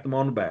and tapped him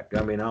on the back.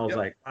 I mean, I was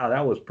like, wow,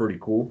 that was pretty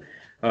cool.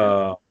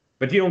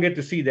 But you don't get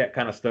to see that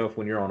kind of stuff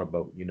when you're on a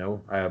boat, you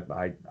know. I've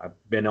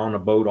been on a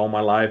boat all my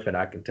life, and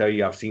I can tell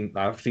you I've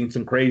seen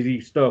some crazy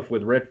stuff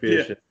with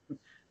redfish.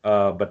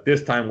 Yeah. But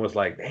this time was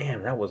like,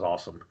 damn, that was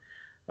awesome.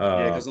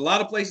 Because a lot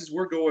of places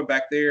we're going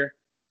back there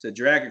to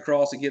drag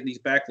across and get in these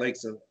back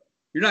lakes. So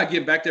you're not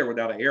getting back there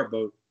without an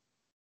airboat.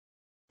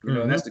 You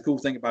know, and that's the cool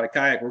thing about a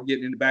kayak. We're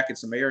getting in the back in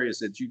some areas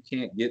that you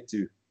can't get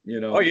to, you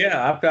know. Oh,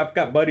 yeah. I've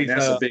got buddies.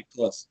 That's a big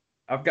plus.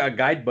 I've got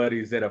guide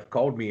buddies that have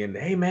called me and,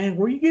 hey, man,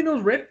 where are you getting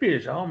those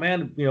redfish? Oh,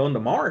 man, you know, in the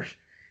marsh.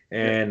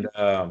 And,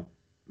 man,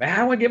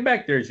 how do I get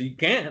back there? So you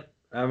can't.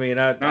 I mean,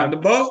 on the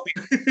boat.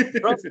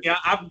 Trust me,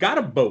 I've got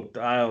a boat.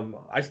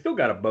 I still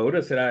got a boat.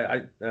 I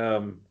said,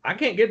 I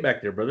can't get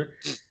back there, brother.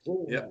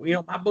 Yeah. You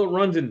know, my boat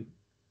runs in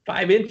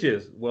 5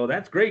 inches. Well,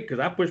 that's great because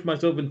I pushed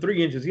myself in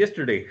 3 inches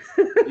yesterday.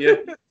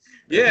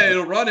 Yeah,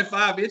 it'll run in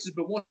 5 inches,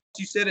 but once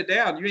you set it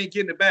down, you ain't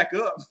getting it back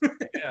up.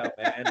 Yeah,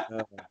 man.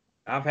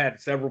 I've had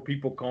several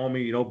people call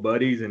me, you know,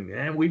 buddies, and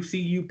man, we've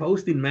seen you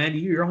posting, man.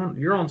 You're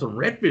on some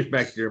redfish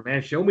back there,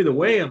 man. Show me the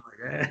way. I'm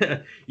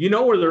like, you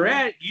know where they're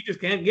at. You just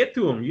can't get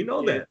to them. You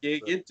know that.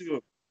 Can't get to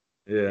them.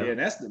 Yeah, and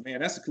that's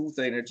the cool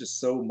thing. There's just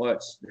so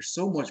much. There's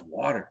so much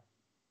water.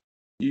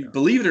 You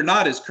believe it or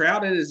not, as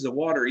crowded as the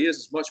water is,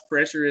 as much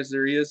pressure as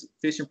there is,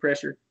 fishing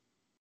pressure,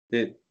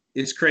 that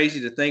it's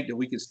crazy to think that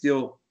we can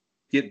still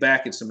get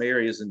back in some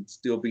areas and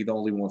still be the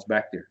only ones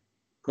back there.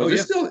 Because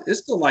it's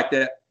still like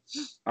that.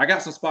 I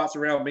got some spots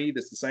around me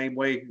that's the same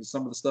way as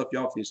some of the stuff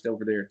y'all fished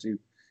over there too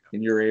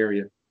in your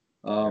area.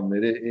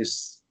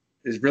 It's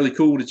really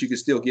cool that you can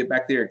still get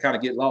back there and kind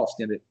of get lost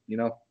in it, you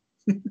know.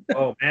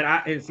 Oh man,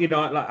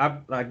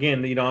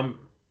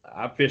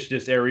 I've fished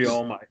this area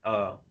all my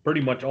pretty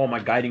much all my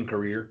guiding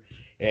career,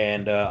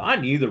 and I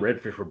knew the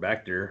redfish were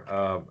back there.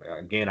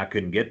 Again, I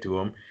couldn't get to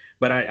them,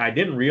 but I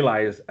didn't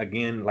realize,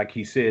 again, like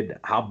he said,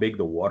 how big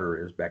the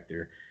water is back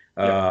there.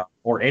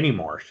 Or any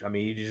marsh. I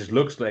mean, it just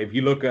looks like, if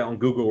you look on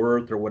Google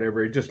Earth or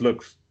whatever, it just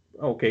looks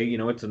okay. You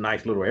know, it's a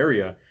nice little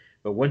area.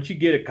 But once you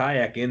get a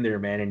kayak in there,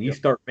 man, and you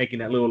start making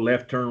that little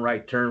left turn,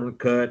 right turn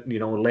cut, you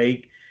know,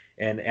 lake,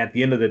 and at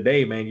the end of the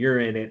day, man,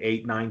 you're in at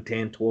 8, 9,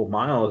 10, 12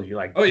 miles. You're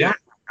like, oh yeah,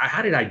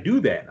 how did I do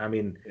that? I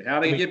mean, how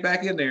they get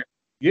back in there?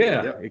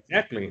 Yeah, Yep.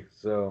 exactly.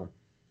 So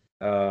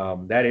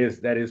that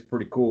is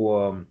pretty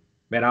cool.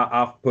 Man,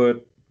 I've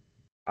put.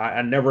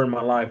 I never in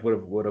my life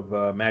would have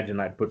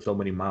imagined I'd put so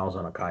many miles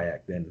on a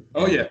kayak than.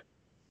 Oh yeah.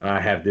 I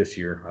have this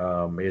year.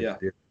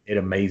 It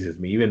amazes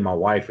me. Even my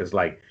wife is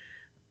like,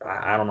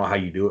 I don't know how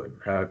you do it.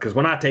 Because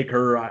when I take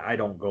her, I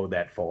don't go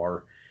that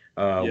far.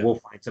 We'll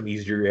find some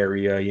easier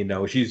area. You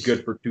know, she's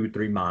good for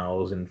 2-3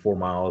 miles and 4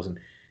 miles, and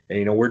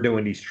you know, we're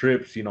doing these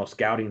trips. You know,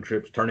 scouting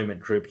trips,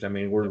 tournament trips. I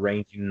mean, we're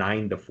ranging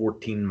 9 to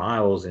 14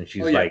 miles, and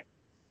she's like,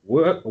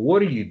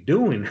 "What are you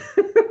doing?"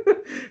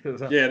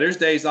 Yeah, there's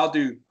days I'll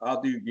do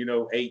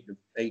 8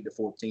 to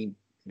 14.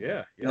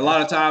 Yeah. And a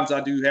lot of times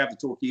I do have the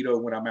Torpedo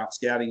when I'm out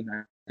scouting.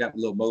 I got the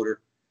little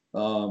motor,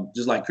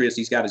 just like Chris.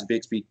 He's got his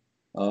Bixby,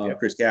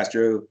 Chris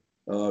Castro.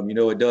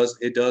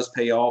 It does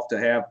pay off to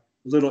have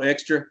a little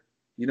extra,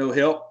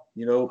 help.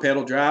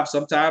 Pedal drive.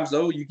 Sometimes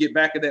though, you get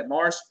back in that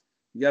marsh,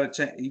 you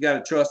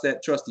gotta trust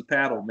that trusty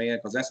paddle, man,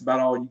 because that's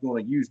about all you're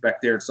going to use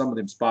back there in some of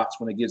them spots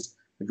when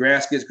the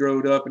grass gets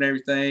growed up and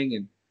everything,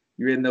 and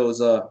you're in those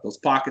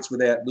pockets with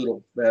that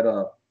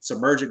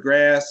submergent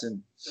grass,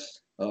 and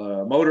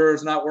motor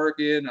is not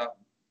working,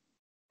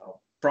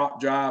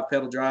 prop drive,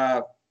 pedal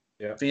drive,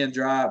 fin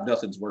drive,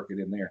 nothing's working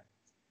in there.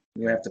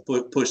 You have to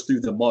push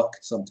through the muck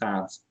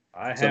sometimes.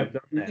 I have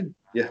done that.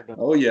 Yeah.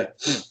 Oh yeah.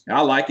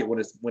 I like it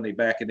when they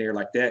back in there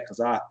like that, because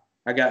I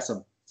got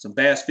some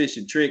bass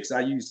fishing tricks.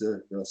 I use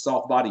the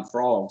soft body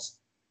frogs.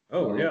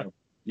 Oh yeah.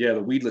 Yeah,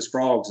 the weedless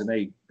frogs,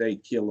 and they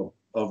kill them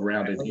over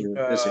around in here.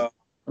 Listen,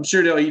 I'm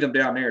sure they'll eat them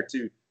down there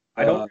too.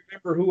 I don't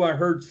remember who I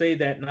heard say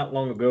that not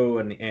long ago,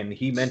 and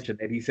he mentioned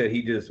that. He said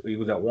he was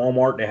at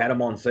Walmart. They had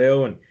them on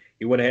sale, and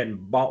he went ahead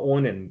and bought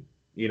one, and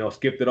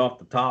skipped it off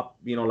the top,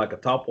 like a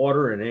top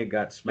water, and it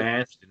got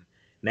smashed. And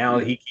now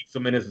he keeps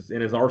them in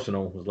his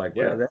arsenal. It was like,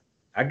 well,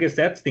 I guess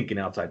that's thinking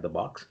outside the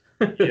box.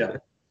 Yeah.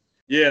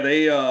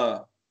 They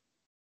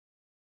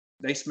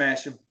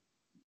smash them.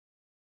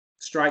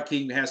 Strike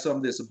King has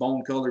some that's a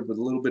bone colored with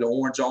a little bit of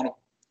orange on them.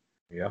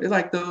 Yeah, they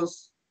like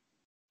those.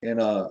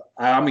 And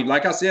I mean,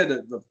 like I said,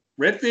 the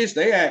redfish,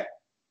 they act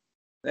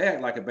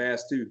like a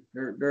bass too.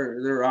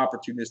 They're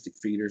opportunistic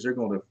feeders. They're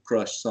going to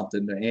crush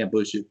something to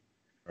ambush it.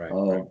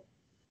 Right.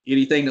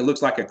 Anything that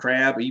looks like a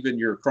crab, even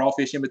your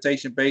crawfish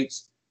imitation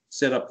baits,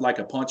 set up like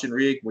a punching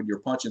rig when you're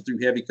punching through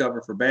heavy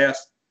cover for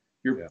bass.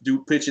 You're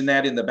pitching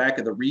that in the back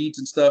of the reeds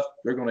and stuff.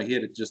 They're going to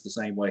hit it just the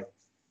same way.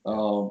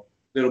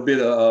 Little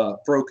bit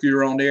of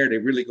Procure on there, they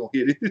really gonna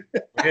hit it.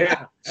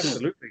 Yeah,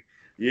 absolutely.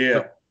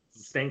 Yeah.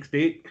 Stank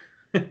stick.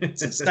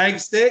 Stank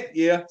stick,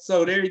 yeah.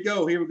 So there you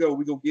go. Here we go.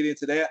 We're gonna get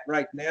into that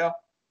right now.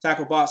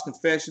 Tackle Box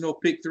Confessional,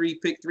 pick three.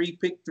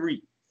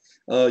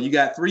 You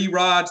got 3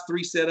 rods,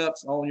 3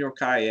 setups on your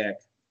kayak.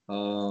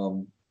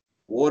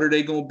 What are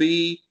they gonna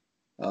be?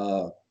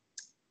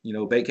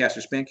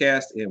 Baitcaster,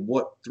 Spincast, and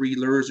what 3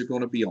 lures are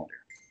gonna be on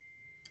there?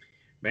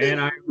 Man,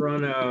 I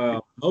run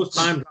most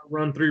times I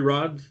run 3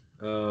 rods.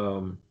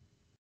 I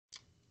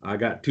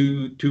got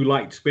two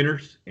light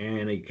spinners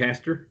and a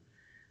caster.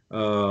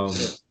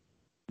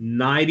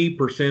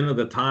 90% of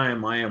the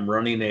time I am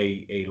running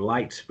a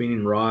light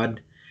spinning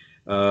rod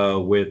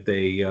with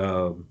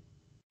I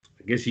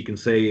guess you can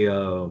say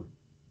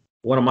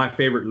one of my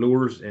favorite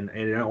lures, and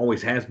it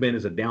always has been,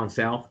 is a Down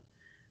South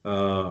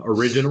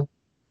original,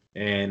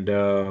 and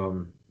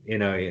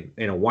in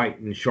a white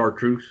and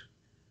chartreuse.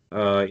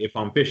 If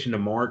I'm fishing the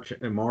marsh,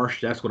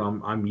 that's what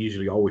I'm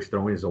usually always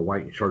throwing, is a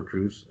white and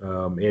chartreuse.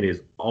 It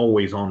is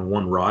always on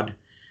one rod.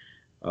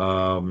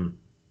 And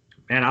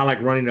I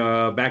like running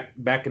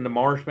back in the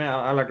marsh, man.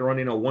 I like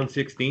running a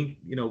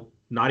 1/16,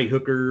 knotty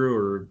hooker,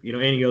 or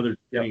any other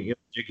jig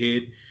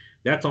head.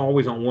 That's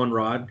always on one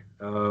rod.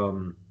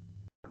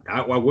 I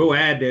will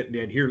add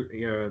that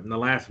here in the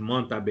last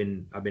month I've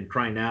been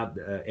trying out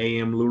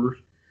AM lures.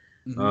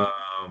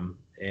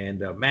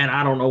 Mm-hmm. Man,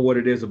 I don't know what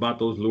it is about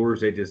those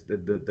lures. They just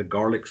the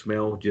garlic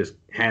smell just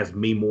has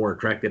me more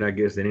attracted, I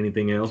guess, than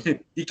anything else.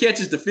 He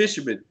catches the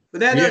fisherman,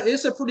 but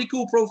it's a pretty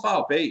cool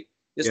profile bait.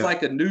 It's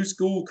like a new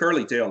school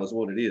curly tail is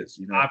what it is.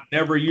 I've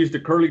never used a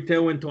curly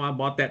tail until I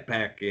bought that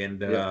pack,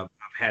 and I've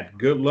had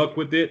good luck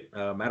with it.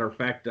 Matter of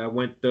fact, I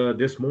went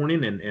this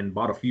morning and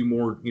bought a few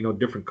more,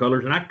 different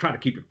colors, and I try to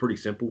keep it pretty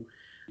simple.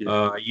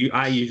 Yeah.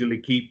 I usually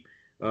keep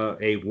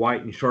a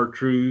white and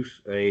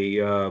chartreuse,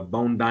 a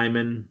bone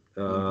diamond,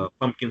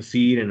 pumpkin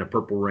seed, and a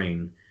purple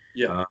rain.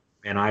 Yeah.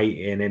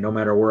 And then no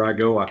matter where I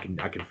go, I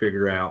can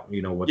figure out,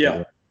 what.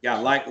 Yeah. Yeah.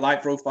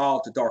 Light profile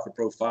to darker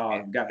profile.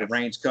 I've got the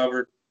range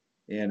covered,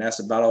 and that's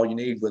about all you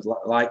need with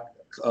light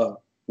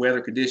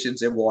weather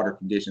conditions and water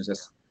conditions.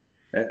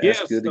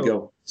 That's good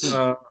to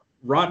go.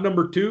 Rod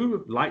number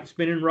 2, light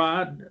spinning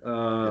rod.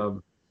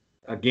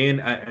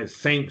 Again,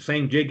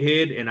 same jig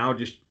head, and I'll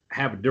just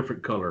have a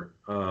different color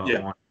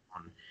on.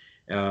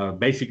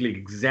 Basically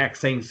exact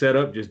same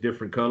setup, just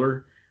different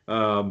color.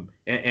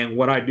 And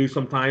what I do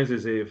sometimes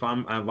is if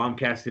I'm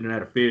casting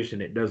at a fish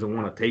and it doesn't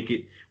want to take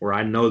it, or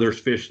I know there's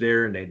fish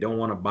there and they don't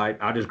want to bite,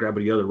 I just grab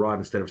the other rod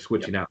instead of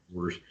switching out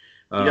lures.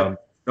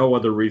 No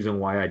other reason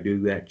why I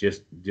do that.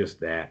 Just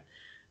that.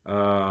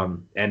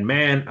 And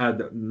man,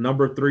 the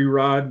number 3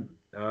 rod,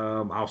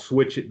 I'll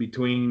switch it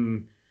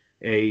between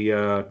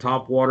a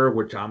top water,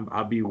 which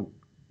I'll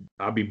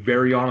be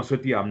very honest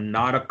with you. I'm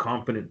not a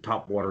confident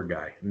top water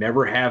guy.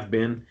 Never have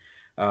been.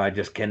 I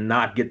just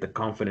cannot get the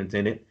confidence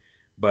in it.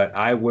 But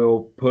I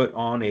will put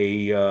on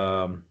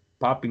a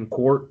popping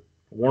quart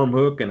worm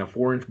hook and a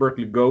 4-inch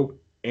Berkeley goat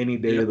any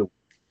day of the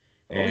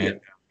week.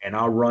 And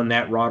I'll run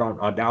that rod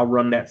on. I'll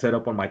run that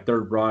setup on my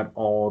 3rd rod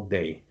all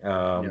day.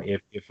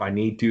 If I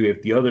need to.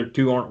 If the other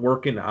 2 aren't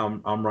working,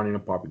 I'm running a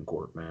popping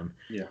quart, man.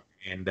 Yeah.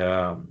 And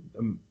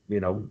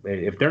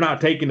if they're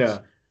not taking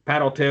a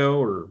paddle tail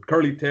or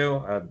curly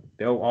tail,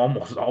 they'll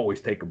almost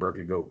always take a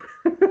Berkeley goat.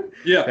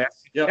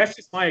 That's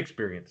just my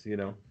experience,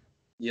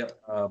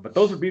 Yep. But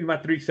those would be my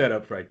 3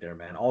 setups right there,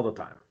 man, all the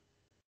time.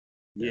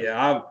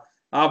 Yeah,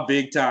 I'm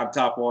big time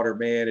top water,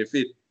 man.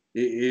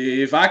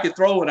 If I could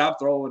throw it, I'm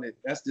throwing it.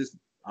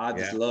 I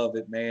just love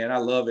it, man. I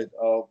love it.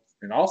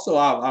 And also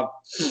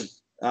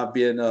I've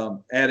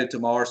been added to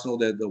my arsenal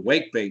the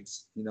wake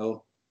baits, the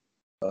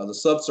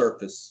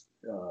subsurface.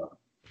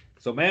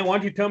 So, man, why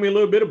don't you tell me a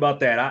little bit about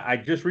that? I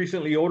just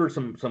recently ordered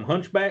some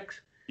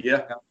hunchbacks.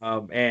 Yeah.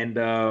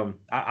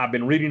 I've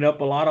been reading up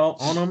a lot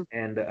on them,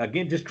 and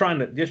again, just trying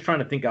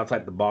to think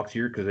outside the box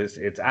here because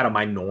it's out of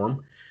my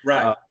norm.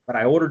 Right. But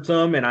I ordered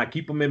some, and I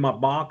keep them in my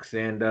box,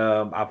 and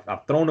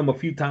I've thrown them a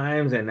few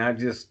times, and I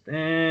just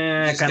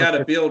got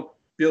to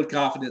build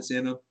confidence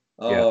in them.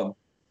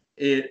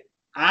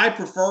 I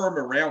prefer them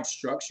around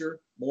structure,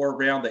 more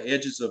around the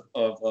edges of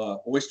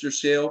oyster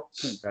shell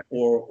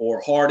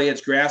or hard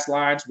edge grass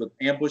lines with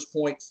ambush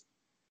points,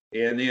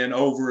 and then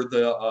over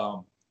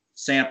the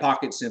sand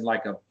pockets in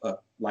like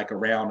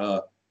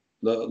around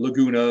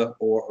Laguna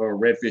or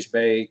Redfish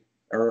Bay,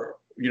 or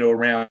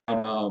around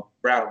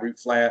Brown Root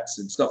Flats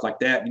and stuff like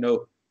that.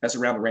 That's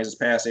around the Aransas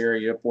Pass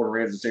area, Port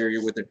Aransas area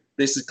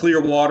this is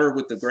clear water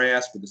with the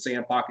grass, with the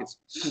sand pockets,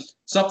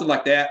 something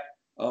like that.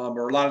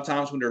 Or a lot of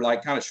times when they're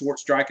like kind of short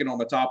striking on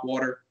the top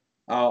water,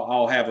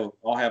 I'll have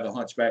a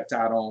hunchback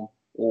tied on,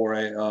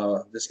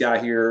 or this guy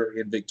here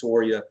in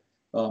Victoria,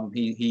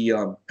 he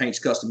paints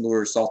custom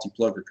lures, Salty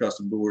Plugger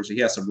custom lures. He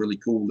has some really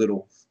cool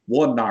little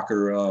one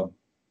knocker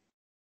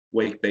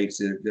wake baits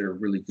that are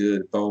really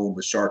good. Foam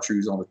with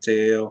chartreuse on the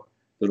tail,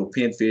 little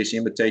pinfish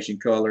imitation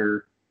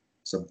color.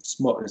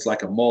 It's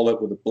like a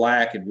mullet with a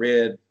black and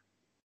red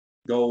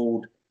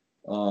gold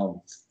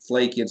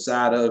flake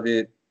inside of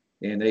it.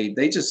 And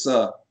they just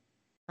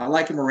I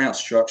like them around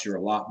structure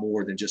a lot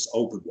more than just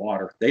open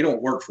water. They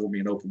don't work for me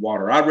in open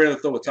water. I'd rather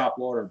throw a top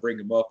water and bring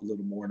them up a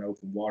little more in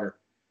open water.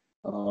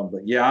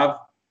 But yeah,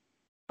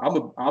 I'm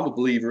a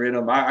believer in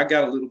them. I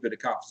got a little bit of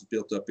confidence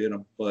built up in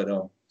them. But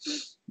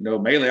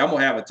mainly I'm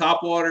gonna have a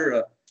top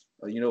water,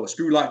 a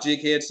screw lock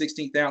jig head,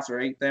 16th ounce or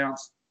 8th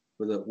ounce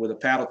with a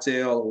paddle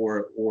tail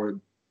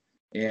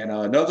and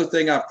another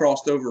thing I've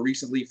crossed over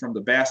recently from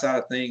the bass side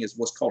of thing is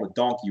what's called a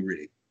donkey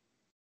rig.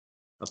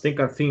 I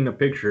think I've seen a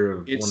picture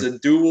of it's a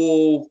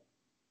double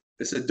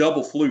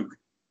fluke.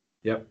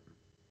 Yep.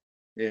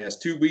 Yeah, it's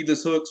 2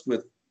 weedless hooks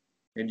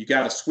and you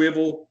got a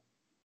swivel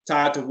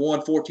tied to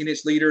one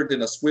 14-inch leader,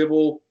 then a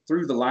swivel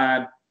through the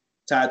line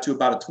tied to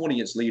about a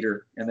 20-inch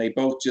leader, and they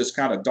both just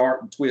kind of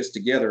dart and twist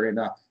together. And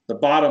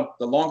the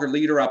longer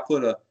leader, I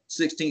put a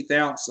 16th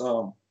ounce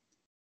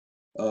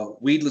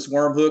weedless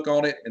worm hook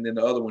on it, and then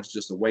the other one's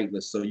just a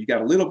weightless. So you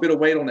got a little bit of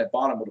weight on that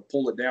bottom to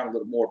pull it down a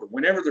little more. But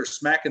whenever they're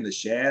smacking the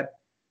shad,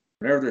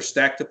 whenever they're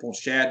stacked up on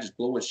shad, just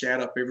blowing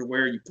shad up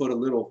everywhere, you put a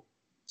little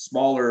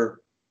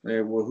smaller,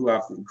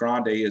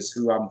 Grande is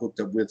who I'm hooked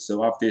up with.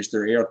 So I fish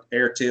their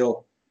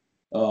airtail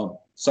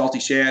salty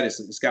shad.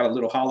 It's got a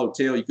little hollow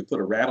tail. You could put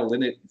a rattle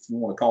in it if you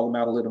want to call them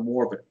out a little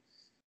more. But,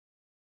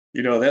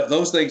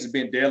 those things have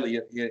been deadly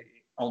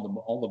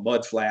on the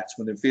mud flats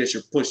when the fish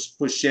are push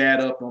shad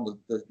up on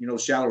the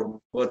shallower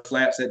mud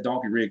flats. That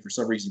donkey rig for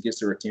some reason gets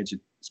their attention,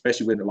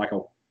 especially when they're like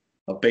a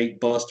bait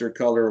buster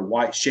color,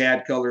 white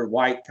shad color,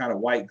 kind of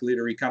white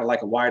glittery, kind of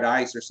like a white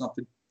ice or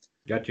something.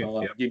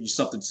 Gotcha. Give you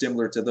something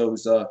similar to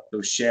those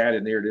shad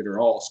in there that are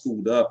all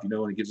schooled up, and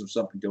it gives them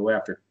something to go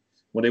after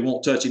when they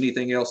won't touch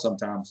anything else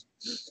sometimes.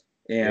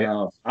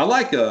 And I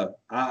like to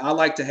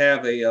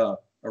have a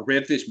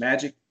redfish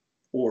magic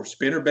or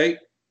spinner bait.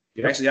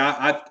 Yep. Actually,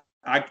 I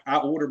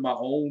order my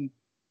own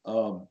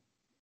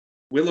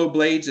willow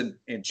blades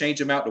and change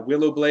them out to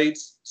willow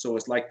blades. So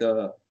it's like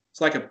a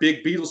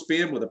big beetle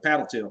spin with a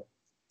paddle tail.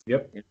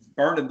 Yep. And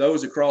burning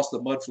those across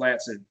the mud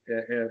flats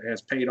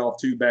has paid off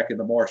too back in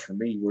the marsh for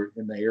me. We're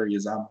in the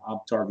areas I'm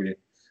targeted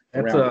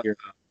around here.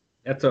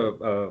 That's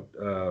a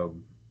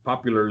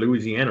popular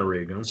Louisiana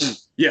rig, huh?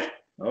 Yeah.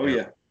 Oh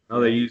yeah.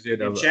 Oh, they use it.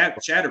 And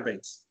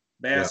chatterbaits,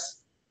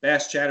 bass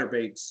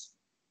chatterbaits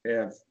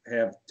have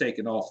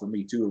taken off for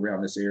me too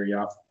around this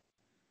area.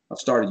 I've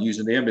started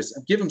using them.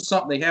 Give them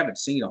something they haven't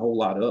seen a whole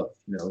lot of,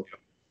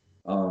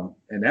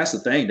 and that's the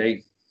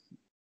thing.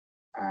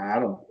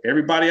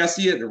 Everybody I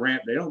see at the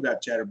ramp, they don't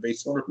got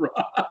chatterbaits on the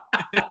rod.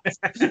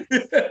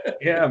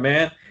 Yeah,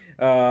 man.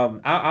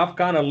 I've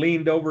kind of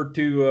leaned over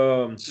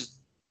to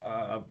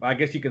I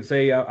guess you can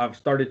say I've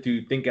started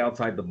to think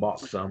outside the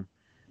box some,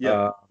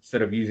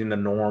 instead of using the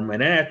norm.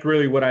 And that's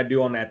really what I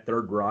do on that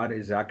third rod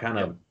is I kind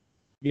of,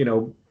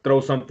 throw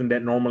something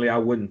that normally I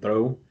wouldn't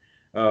throw.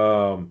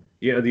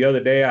 The other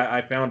day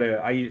I found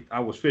I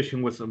was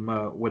fishing with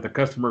with a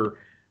customer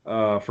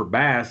for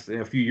bass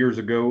a few years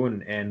ago,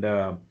 and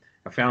I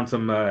found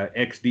some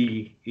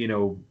XD,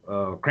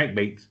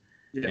 crankbaits.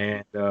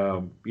 Yeah.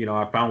 And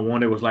I found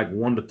one that was like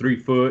 1 to 3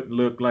 foot,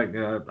 looked like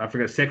I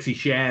forgot, Sexy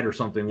Shad or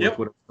something was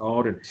what it's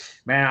called. And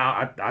man,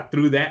 I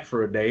threw that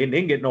for a day and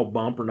didn't get no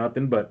bump or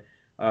nothing, but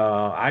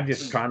I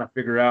just trying to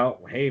figure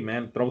out, hey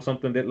man, throw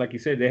something that, like you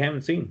said, they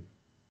haven't seen.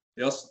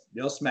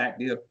 They'll smack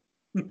deal.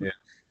 Yeah.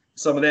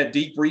 Some of that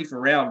deep reef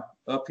around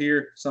up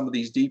here, some of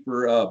these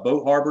deeper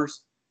boat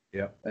harbors.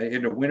 Yeah.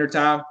 In the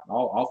wintertime,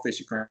 I'll fish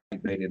a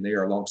crankbait in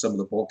there along some of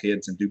the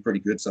bulkheads and do pretty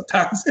good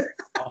sometimes.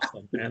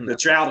 Awesome. The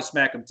trout will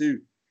smack them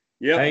too.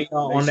 Yeah. Hey,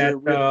 on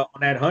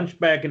that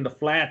hunchback in the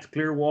flats,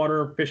 clear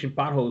water, fishing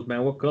potholes,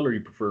 man, what color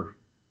you prefer?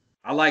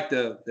 I like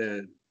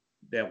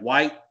that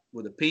white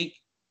with a pink.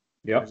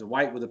 Yeah. There's a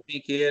white with a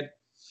pink head,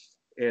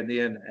 and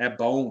then a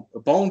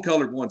bone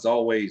colored one's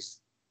always.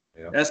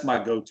 Yeah. That's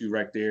my go-to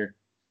right there.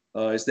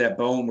 It's that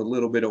bone with a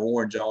little bit of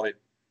orange on it.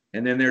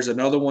 And then there's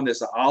another one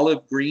that's an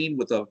olive green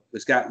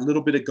it's got a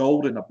little bit of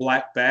gold and a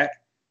black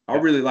back. I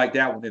really like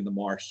that one in the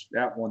marsh.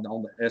 That one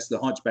that's the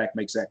hunchback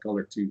makes that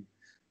color too.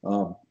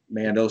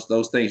 Man,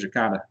 those things are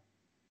kind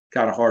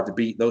of hard to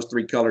beat. Those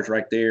 3 colors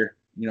right there.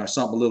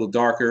 Something a little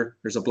darker.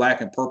 There's a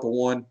black and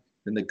purple one,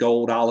 then the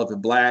gold, olive,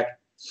 and black,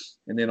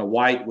 and then a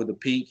white with a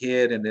pink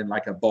head, and then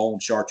like a bone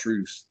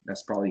chartreuse.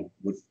 That's probably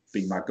would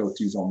be my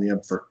go-tos on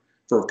them for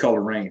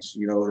color range.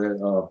 And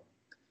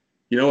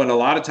a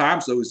lot of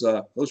times those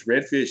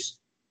redfish,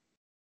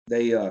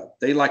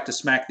 they like to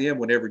smack them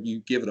whenever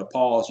you give it a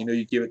pause.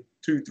 You give it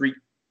 2,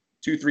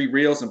 3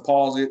 reels and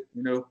pause it.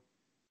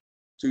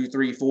 2,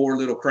 3, 4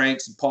 little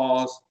cranks and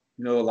pause.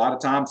 A lot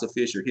of times the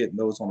fish are hitting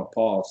those on a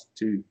pause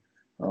too.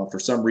 For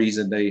some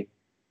reason, the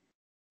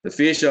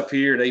fish up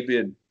here they've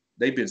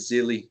been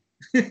silly.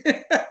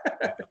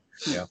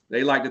 Yeah.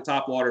 They like the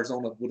top waters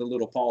with a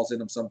little pause in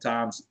them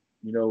sometimes.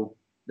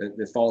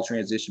 The fall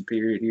transition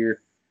period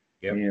here.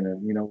 Yep.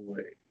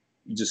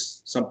 And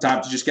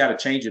sometimes you just got to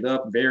change it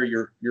up and vary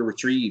your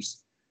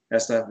retrieves.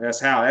 That's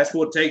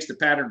what it takes to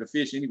pattern the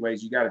fish.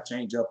 Anyways, you got to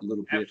change up a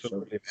little bit.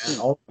 Absolutely, man.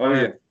 All the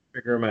time,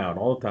 figure them out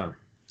all the time.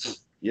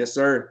 Yes,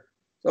 sir.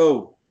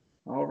 So,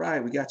 all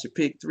right, we got your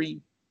pick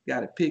 3.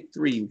 Got it, pick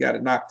 3. We got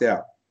it knocked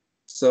out.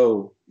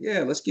 So yeah,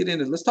 let's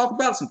talk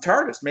about some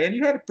tournaments, man.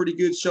 You had a pretty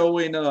good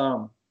showing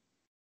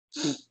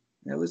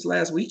this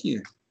last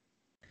weekend.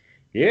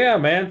 Yeah,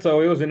 man. So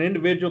it was an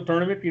individual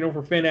tournament,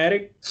 for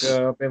Fanatic.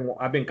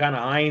 I've been kind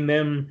of eyeing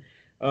them,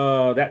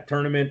 that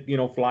tournament,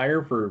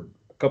 flyer for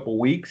a couple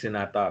weeks, and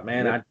I thought,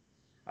 man,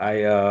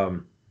 I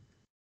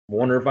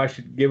wonder if I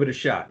should give it a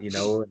shot,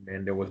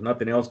 And there was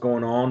nothing else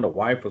going on. The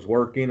wife was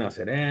working. I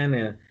said,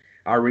 and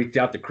I reached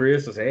out to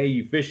Chris. I said, hey,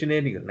 you fishing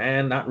it? He goes,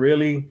 man, not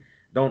really.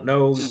 Don't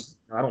know.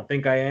 I don't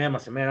think I am. I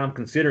said, man, I'm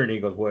considering it. He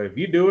goes, well, if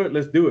you do it,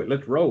 let's do it.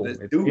 Let's roll. It's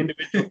an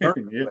individual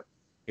tournament. Yeah.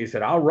 He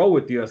said, I'll roll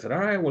with you. I said, all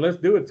right, well, let's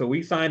do it. So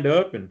we signed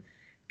up and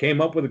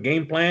came up with a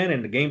game plan.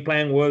 And the game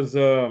plan was,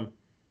 I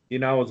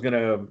was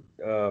going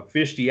to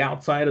fish the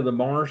outside of the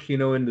marsh,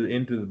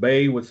 into the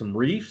bay with some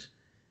reefs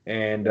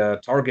and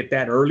target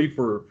that early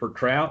for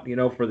trout,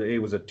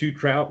 it was a 2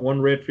 trout, 1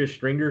 redfish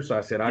stringer. So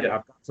I said, I've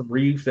got some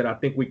reefs that I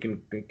think we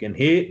can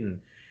hit.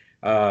 And,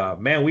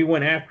 man, we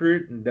went after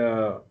it.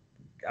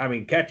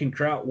 And, catching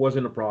trout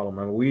wasn't a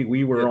problem.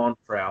 We were on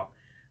trout.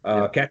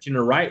 Catching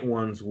the right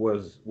ones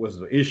was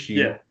the issue.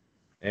 Yeah.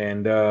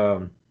 And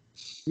I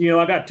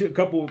got a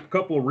couple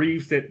of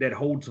reefs that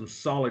hold some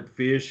solid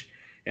fish,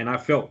 and I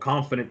felt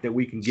confident that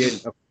we can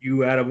get a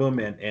few out of them,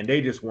 and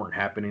they just weren't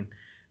happening.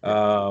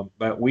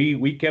 But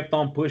we kept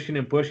on pushing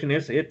and pushing.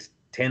 It's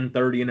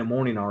 10:30 in the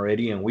morning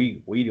already, and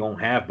we don't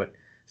have but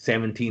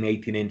 17,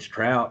 18-inch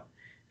trout.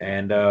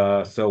 And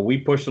so we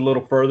pushed a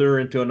little further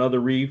into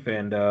another reef,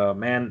 and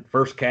man,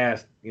 first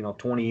cast,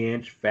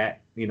 20-inch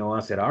fat. I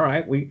said, all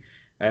right,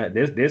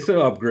 this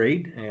will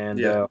upgrade. And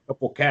a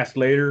couple casts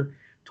later,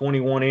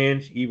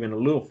 21-inch, even a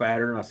little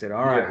fatter. And I said,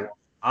 all right, well,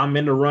 I'm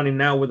in the running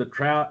now with a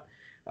trout.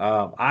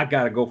 I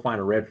got to go find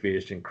a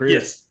redfish. And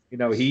Chris,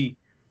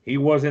 he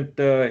wasn't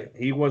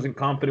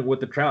confident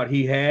with the trout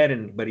he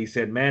had, but he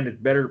said, man, it's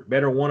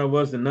better one of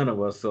us than none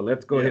of us. So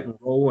let's go ahead and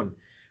roll. And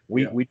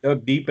we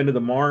dug deep into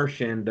the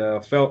marsh and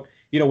felt,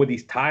 with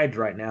these tides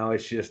right now,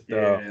 it's just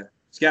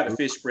it's got the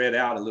fish spread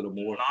out a little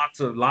more.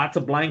 Lots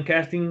of blind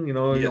casting,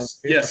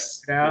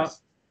 Yes. Out.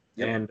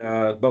 Yep. And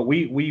but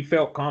we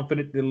felt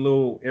confident in the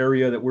little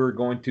area that we were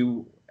going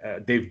to.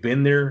 They've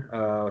been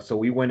there, so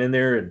we went in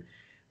there, and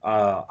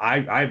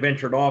I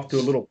ventured off to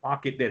a little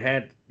pocket that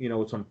had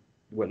some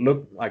what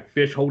looked like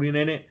fish holding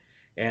in it,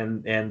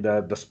 and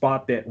the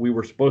spot that we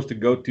were supposed to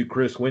go to,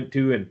 Chris went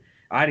to, and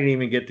I didn't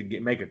even get to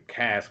make a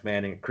cast,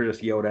 man. And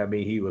Chris yelled at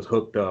me he was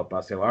hooked up.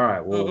 I said, all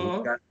right,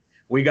 well,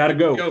 we got to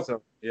go.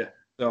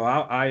 So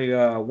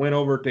I went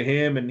over to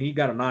him, and he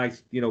got a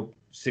nice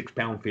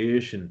 6-pound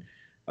fish. And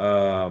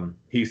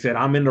he said,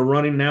 I'm in the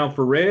running now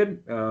for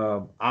red.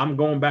 I'm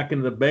going back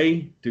into the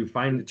bay to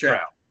find the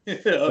trout.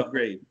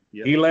 Upgrade.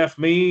 Yep. He left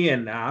me,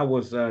 and I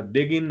was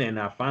digging, and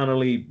I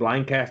finally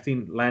blind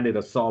casting landed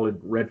a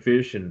solid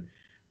redfish. And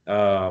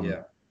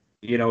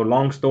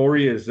long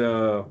story is,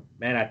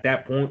 man, at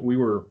that point we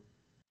were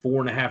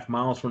 4.5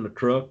 miles from the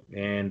truck,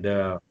 and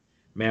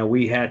man,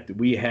 we had to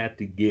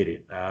get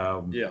it.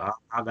 I'm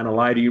not gonna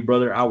lie to you,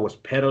 brother. I was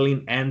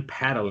pedaling and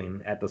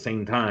paddling at the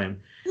same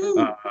time.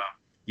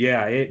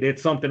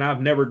 It's something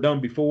I've never done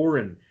before,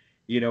 and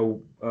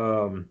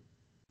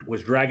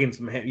was dragging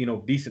some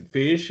decent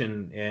fish,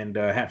 and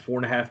had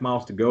 4.5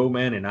 miles to go,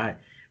 man. And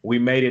we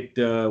made it.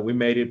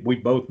 We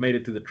both made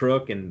it to the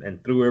truck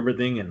and threw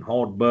everything and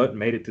hauled butt and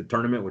made it to the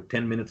tournament with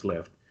 10 minutes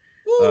left.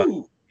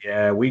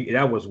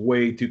 That was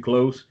way too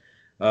close.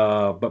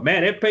 But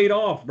man, it paid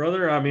off,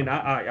 brother. I mean,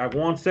 I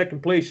won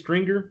second place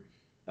stringer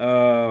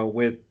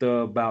with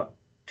about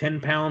 10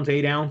 pounds,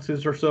 8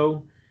 ounces or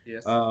so.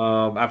 Yes.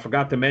 I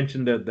forgot to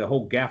mention the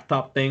whole gaff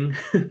top thing.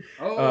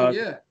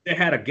 They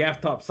had a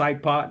gaff top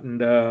side pot,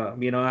 and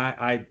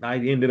I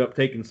ended up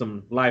taking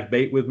some live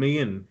bait with me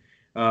and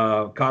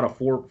caught a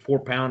 4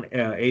 pound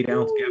 8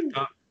 ounce gaff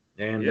top,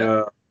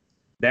 and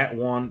that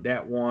one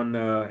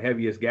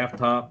heaviest gaff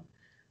top.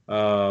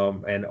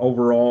 And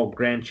overall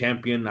grand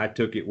champion, I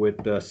took it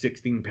with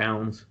 16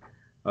 pounds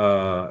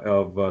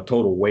of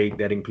total weight.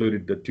 That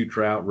included the 2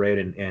 trout, red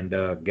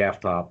and gaff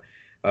top.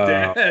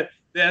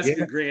 That's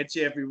the grand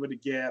champion with the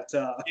gaff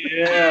top.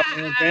 Yeah,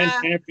 man, grand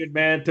champion,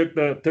 man. Took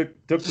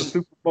the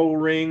Super Bowl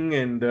ring,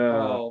 and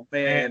old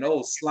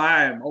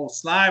Slimer,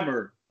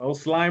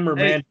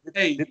 man.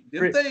 Hey,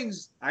 them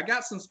things. I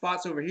got some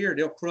spots over here.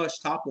 They'll crush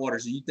top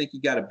waters, and you think you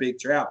got a big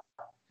trout.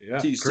 Yeah,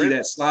 till you see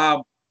that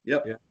slime.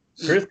 Yep. Yeah.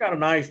 Chris got a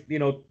nice,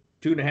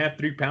 2.5,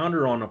 3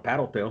 pounder on a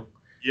paddle tail.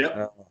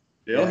 Yep.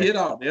 They'll hit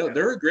on.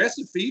 They're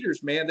aggressive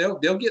feeders, man. They'll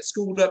get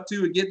schooled up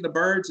too and get in the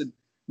birds and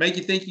make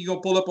you think you're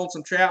gonna pull up on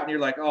some trout, and you're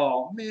like,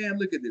 oh man,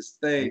 look at this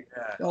thing.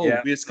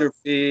 Whisker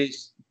fish.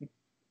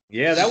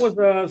 Yeah, that was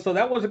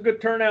a good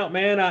turnout,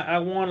 man. I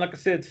won, like I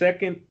said,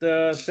 second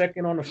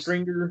on the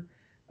stringer,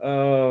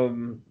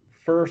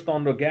 first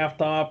on the gaff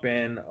top,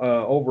 and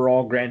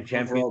overall grand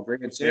champion.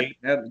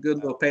 Had a good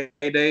little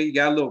payday. You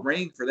got a little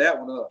ring for that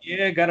one up.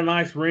 Yeah, got a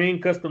nice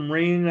ring, custom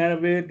ring out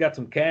of it. Got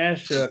some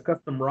cash,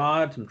 custom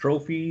rods, some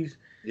trophies.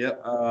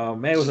 Yep.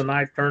 Man, it was a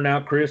nice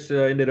turnout. Chris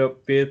ended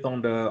up 5th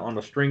on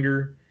the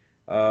stringer.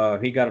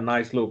 He got a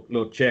nice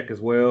little check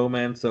as well,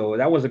 man. So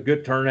that was a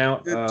good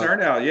turnout.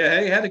 Turnout.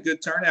 Yeah, he had a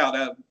good turnout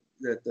at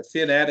the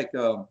Fanatic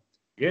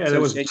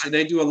Association.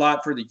 They do a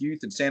lot for the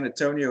youth in San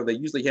Antonio. They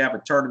usually have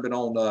a tournament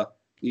on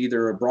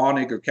either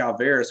Browning or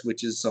Calveras,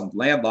 which is some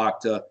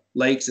landlocked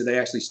lakes that they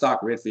actually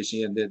stock redfish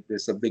in.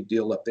 It's a big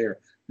deal up there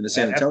in the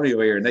San Antonio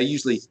area. And they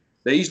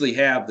usually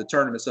have the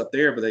tournaments up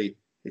there, but they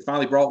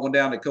finally brought one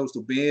down to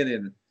Coastal Bend.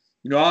 And,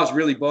 I was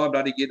really bummed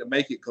I didn't get to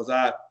make it because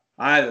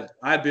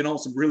I'd been on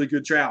some really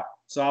good trout.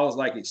 So I was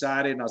like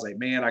excited, and I was like,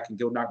 man, I can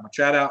go knock my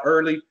trout out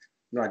early.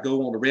 I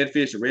go on the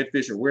redfish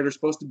are where they're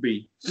supposed to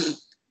be,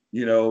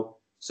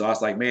 So I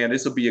was like, man,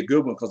 this will be a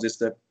good one because it's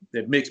the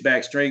mixed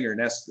bag stringer, and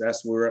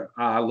that's where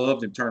I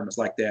love in tournaments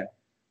like that.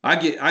 I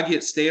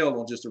get stale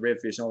on just the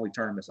redfish only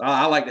tournaments.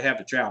 I like to have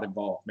the trout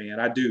involved, man.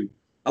 I do.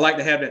 I like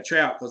to have that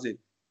trout because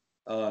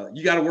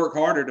you got to work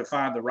harder to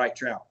find the right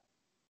trout.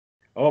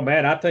 Oh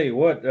man, I'll tell you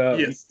what.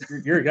 Yes.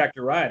 You're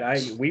exactly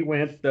right.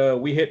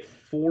 We hit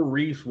 4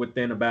 reefs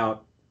within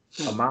about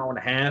a mile and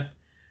a half.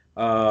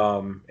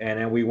 And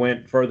then we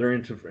went further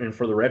in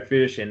for the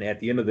redfish, and at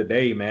the end of the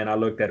day, man, I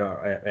looked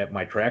at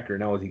my tracker,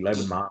 and that was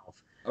 11 miles.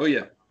 Oh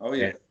yeah.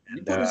 You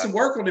put in some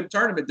work on them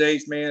tournament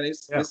days, man.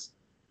 It's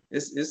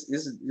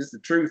the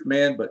truth,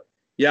 man. But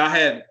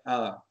yeah,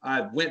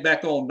 I went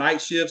back on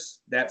night shifts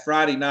that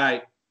Friday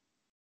night,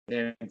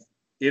 and it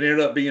ended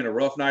up being a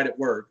rough night at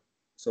work.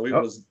 So it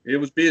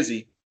was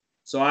busy.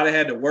 So I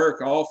had to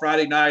work all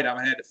Friday night.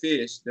 I had to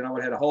fish. Then I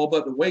would have had a whole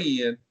bunch to weigh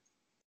in.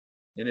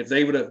 And if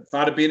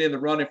I'd have been in the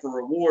running for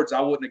rewards, I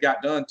wouldn't have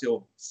got done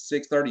till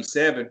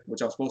 6:37,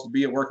 which I'm supposed to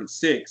be at work at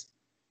 6.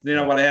 Then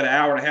I would have had an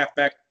hour and a half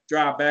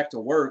drive back to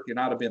work, and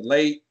I'd have been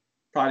late.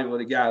 Probably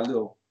would have got a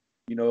little,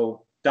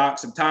 dock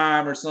some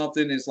time or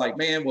something. It's like,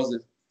 man,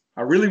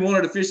 I really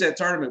wanted to fish that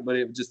tournament, but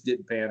it just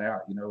didn't pan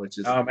out. It's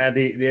just. Oh man,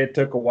 it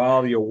took a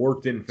while. Your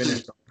work didn't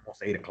finish until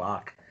almost 8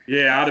 o'clock.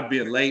 Yeah, I'd have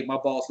been late. My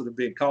boss would have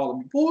been calling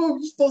me, boy,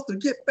 you're supposed to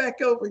get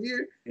back over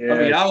here. Yeah.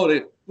 I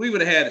mean, we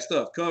would have had the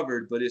stuff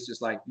covered, but it's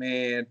just like,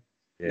 man,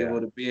 It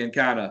would have been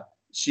kind of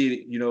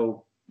shitty,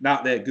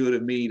 not that good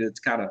of me to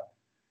kind of,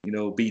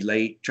 be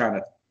late trying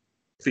to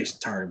fish the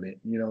tournament,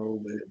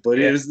 but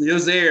it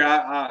was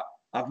there.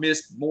 I've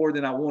missed more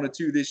than I wanted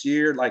to this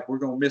year. Like we're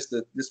going to miss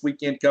this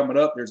weekend coming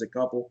up. There's a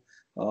couple.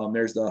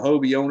 There's the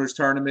Hobie Owners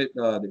Tournament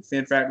that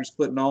Fin Factory's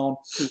putting on.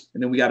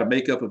 And then we got a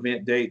makeup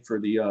event date for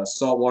the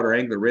Saltwater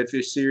Angler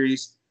Redfish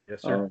Series.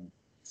 Yes, sir.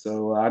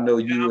 So I know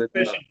you. I'm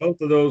fishing both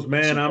of those,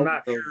 man. I'm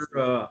not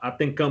sure. I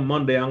think come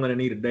Monday I'm going to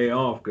need a day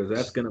off because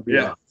that's going to be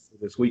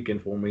this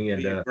weekend for me.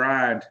 And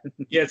grind.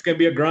 Yeah, it's gonna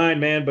be a grind,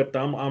 man. But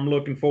I'm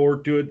looking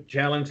forward to it.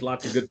 Challenge,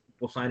 lots of good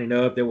people signing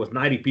up. There was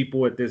 90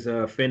 people at this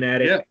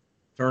Fanatic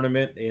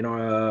tournament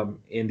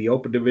in the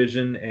Open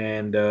division,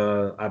 and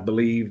I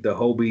believe the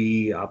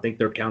Hobie. I think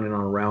they're counting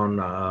on around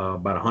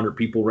about 100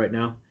 people right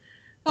now.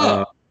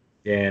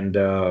 And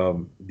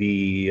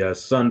the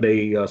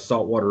Sunday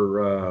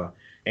saltwater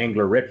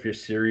angler redfish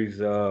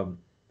series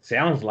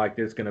sounds like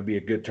there's going to be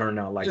a good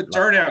turnout. Good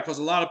turnout, because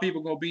a lot of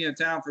people are going to be in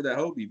town for that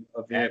Hobie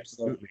event.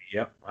 Absolutely,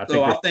 yep. I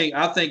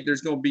think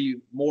there's going to be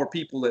more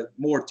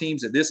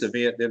teams at this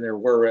event than there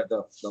were at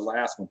the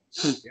last one.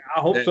 Yeah, I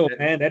hope so,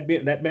 man.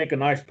 That'd make a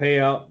nice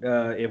payout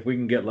if we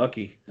can get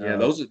lucky. Yeah,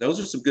 those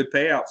are some good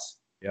payouts.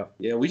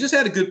 Yeah, we just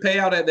had a good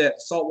payout at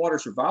that saltwater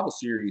survival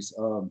series.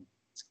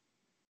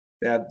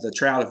 That the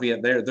trout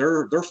event there,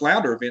 their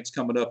flounder event's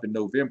coming up in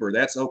November.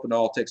 That's open to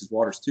all Texas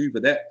waters too.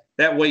 But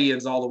that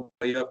weigh-in's all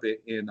the way up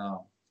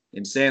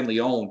in San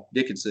Leon,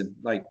 Dickinson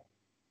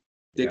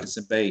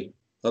Bay,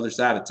 other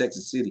side of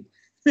Texas City.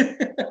 Yeah,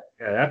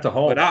 that's a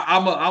haul. But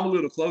I'm a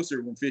little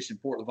closer when fishing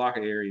Port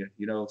Lavaca area,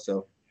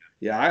 So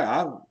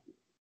yeah,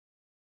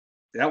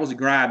 that was a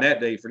grind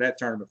that day for that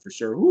tournament for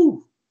sure.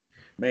 Woo,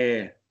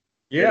 man.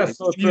 Yeah, you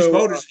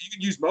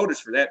can use motors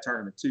for that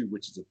tournament too,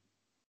 which is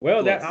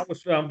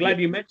I'm glad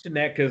you mentioned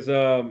that, because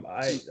I'm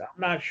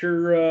not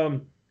sure.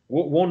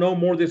 We'll know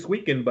more this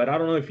weekend, but I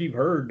don't know if you've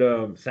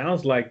heard.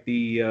 Sounds like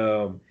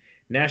the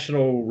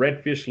National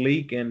Redfish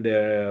League and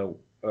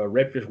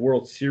Redfish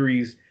World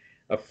Series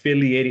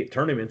affiliated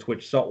tournaments,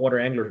 which Saltwater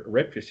Angler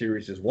Redfish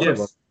Series is one of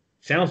them.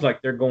 Sounds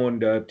like they're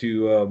going to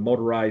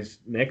motorize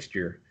next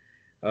year,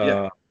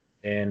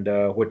 and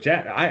which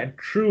I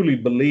truly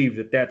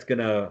believe that's going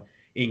to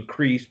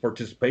increase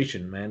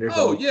participation, man. There's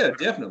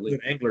definitely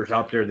anglers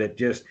out there that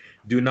just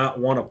do not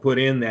want to put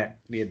in that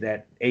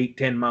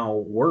 8-10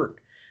 mile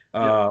work,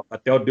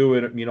 but they'll do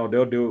it.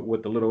 They'll do it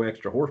with a little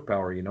extra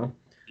horsepower.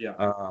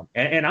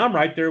 And I'm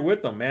right there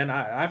with them, man.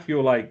 I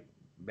feel like,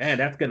 man,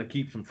 that's going to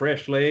keep some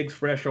fresh legs,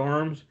 fresh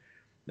arms.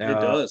 It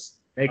does.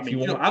 I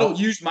don't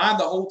use mine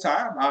the whole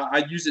time.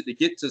 I use it to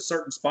get to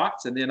certain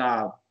spots, and then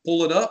I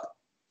pull it up.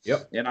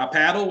 And I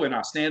paddle, and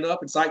I stand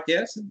up and sight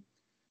cast, and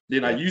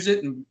then I use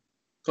it. And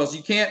because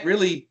you can't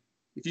really,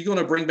 if you're going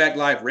to bring back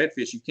live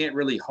redfish, you can't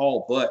really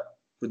haul butt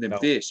for them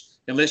fish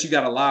unless you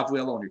got a live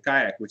well on your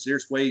kayak, which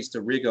there's ways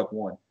to rig up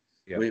one,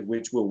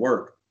 which will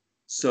work.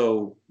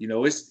 So,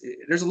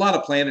 there's a lot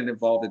of planning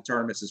involved in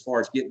tournaments as far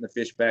as getting the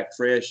fish back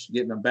fresh,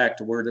 getting them back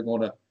to where they're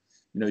going to,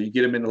 you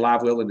get them in the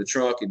live well in the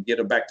truck and get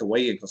them back to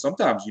weigh-in. Because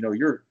sometimes,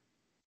 you're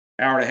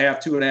hour and a half,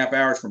 2.5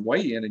 hours from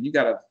weigh-in, and you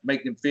got to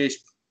make them fish,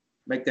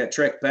 make that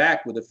trek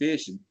back with the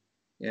fish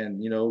and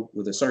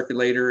with a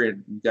circulator,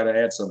 and you got to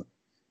add some,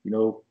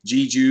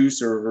 G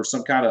juice or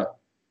some kind of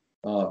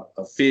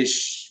a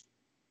fish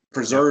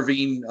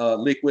preserving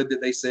liquid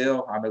that they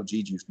sell. I know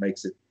G juice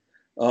makes it.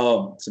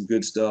 Some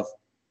good stuff.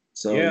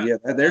 So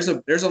there's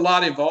a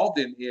lot involved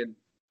in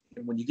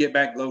when you get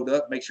back loaded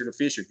up, make sure the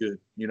fish are good,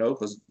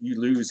 because you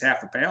lose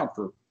half a pound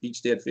for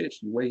each dead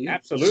fish you weigh in.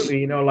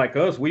 Absolutely. Like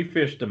us, we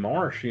fish the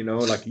marsh,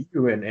 like you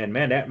do. And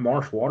man, that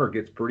marsh water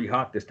gets pretty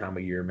hot this time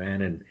of year,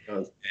 man. And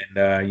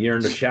you're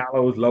in the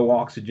shallows, low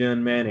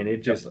oxygen, man. And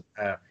it just,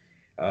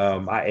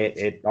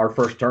 our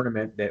first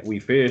tournament that we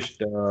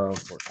fished,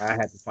 I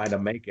had to find a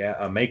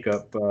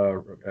makeup.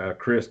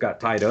 Chris got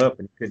tied up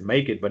and couldn't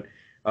make it, but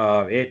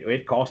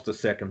it cost us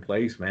second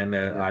place, man.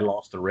 I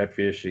lost the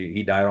redfish.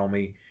 He died on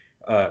me.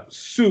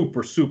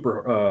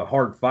 Super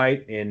hard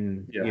fight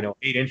in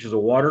 8 inches of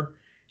water.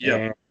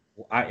 And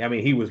I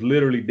mean, he was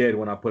literally dead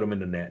when I put him in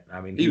the net. I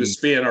mean, he was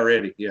spent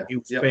already. He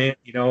was spent.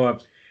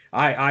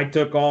 I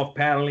took off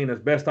paddling as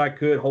best I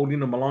could, holding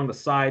him along the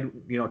side,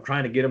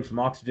 trying to get him some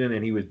oxygen,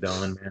 and he was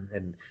done, man.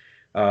 And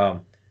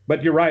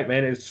but you're right,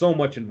 man. There's so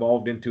much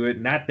involved into it,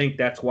 and I think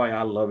that's why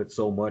I love it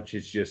so much.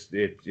 It's just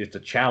it's a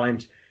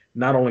challenge,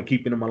 not only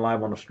keeping them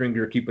alive on the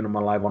stringer, keeping them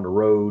alive on the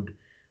road.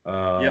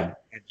 And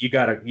you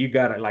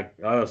gotta like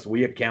us.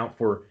 We account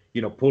for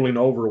pulling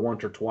over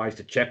once or twice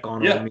to check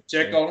on them.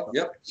 Check on them.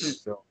 Yep.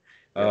 So.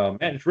 Man,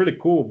 it's really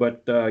cool.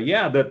 But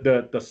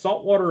the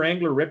Saltwater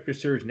Angler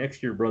Redfish Series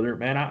next year, brother,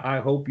 man, I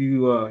hope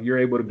you're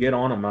able to get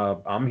on them.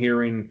 I'm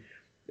hearing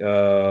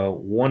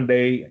 1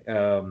 day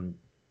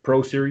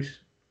pro series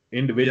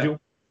individual,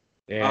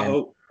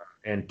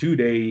 and 2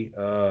 day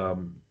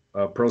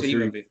pro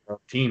series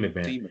team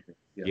event.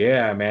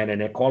 Yeah, man,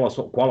 and it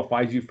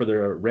qualifies you for the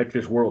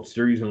Redfish World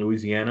Series in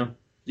Louisiana.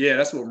 Yeah,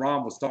 that's what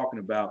Ron was talking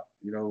about.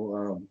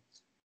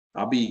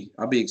 I'll be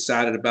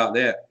excited about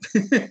that.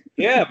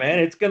 Yeah, man,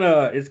 it's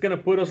gonna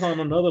put us on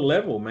another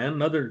level,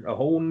 man. A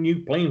whole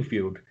new playing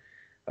field.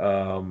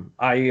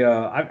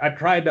 I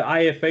tried the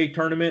IFA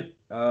tournament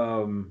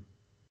out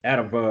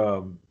of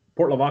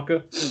Port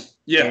Lavaca.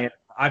 Yeah, and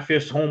I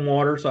fished home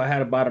water, so I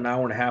had about an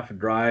hour and a half to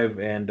drive,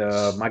 and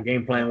my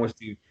game plan was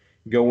to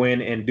go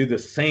in and do the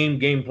same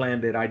game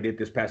plan that I did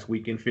this past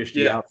weekend: fish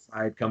the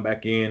outside, come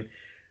back in.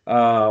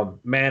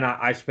 Man,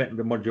 I spent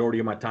the majority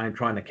of my time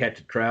trying to catch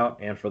a trout,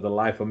 and for the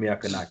life of me, I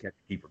could not catch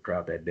a keeper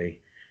trout that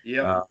day.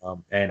 Yeah.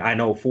 And I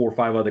know 4 or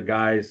 5 other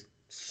guys,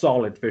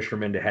 solid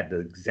fishermen, that had the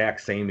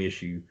exact same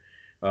issue.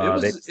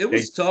 It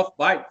was tough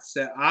bites.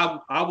 I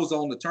was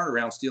on the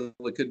turnaround still.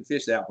 I couldn't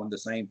fish that one. The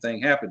same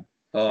thing happened.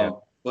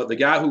 But the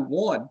guy who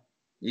won,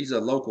 he's a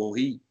local.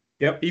 He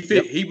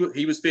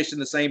was fishing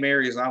the same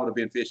areas I would have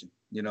been fishing.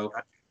 You know,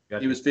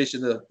 he was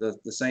fishing the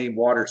same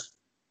waters.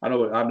 I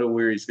know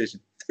where he's fishing.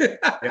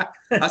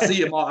 I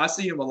see him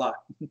a lot.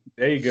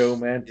 There you go,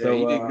 man. Yeah, so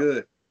he did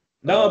good.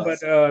 No, but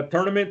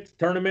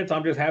tournaments.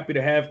 I'm just happy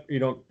to have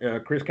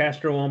Chris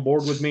Castro on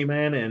board with me,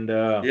 man. And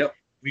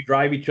we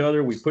drive each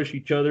other, we push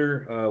each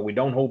other. We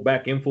don't hold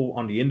back info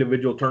on the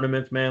individual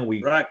tournaments, man.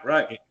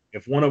 Right.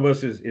 If one of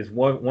us is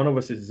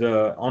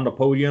on the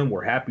podium,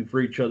 we're happy for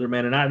each other,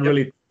 man. And I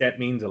really think that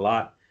means a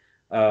lot.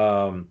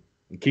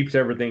 It keeps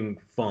everything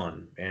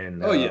fun.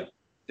 And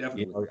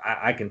definitely.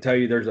 I can tell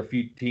you, there's a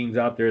few teams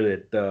out there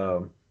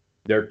that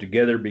they're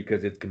together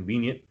because it's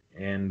convenient,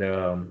 and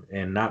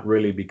not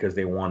really because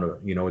they want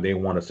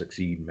to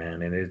succeed,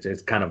 man. And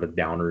it's kind of a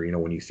downer,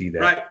 when you see that.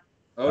 Right.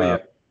 Oh yeah.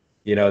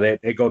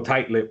 They go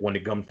tight-lipped when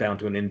it comes down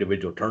to an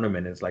individual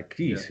tournament. It's like,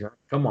 geez,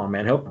 come on,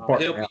 man, help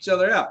each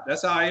other out.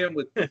 That's how I am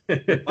with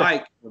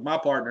Mike, with my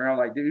partner. I'm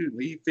like, dude,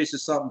 he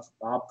fishes something.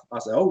 I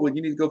say, oh, well,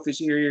 you need to go fish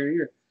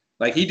here.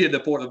 Like he did the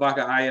Port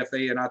Lavaca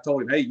IFA, and I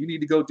told him, hey, you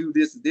need to go do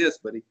this and this,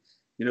 but he,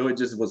 it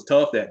just was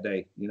tough that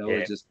day.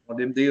 It's just one of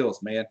them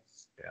deals, man.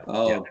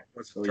 I'm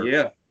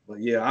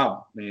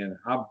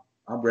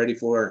ready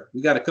for it.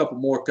 We got a couple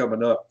more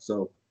coming up,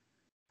 so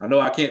I know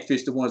I can't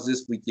fish the ones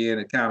this weekend.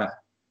 It kind of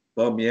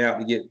bummed me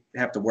out to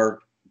have to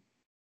work.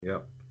 Yeah,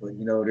 but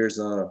there's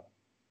a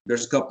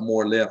couple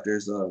more left.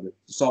 There's the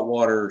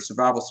Saltwater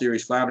Survival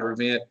Series Flounder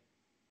event,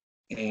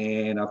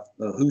 and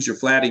Who's Your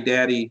Flatty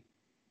Daddy?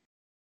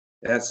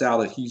 That's out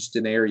of the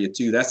Houston area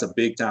too. That's a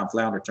big time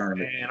flounder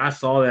tournament. And I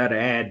saw that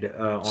ad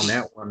on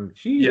that one.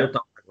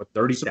 What,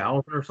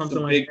 30,000 or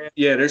something like that?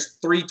 Yeah, there's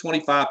 $3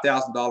 $25,000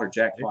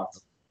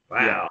 jackpots.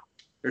 Wow. Yeah.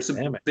 There's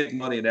some big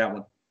money in that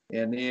one.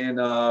 And then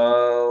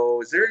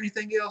is there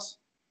anything else?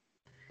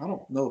 I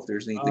don't know if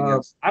there's anything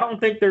else. I don't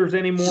think there's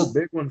any more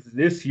big ones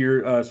this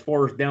year as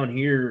far as down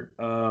here.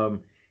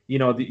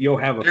 You'll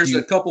have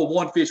a couple of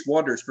One Fish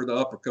Wonders for the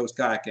Upper Coast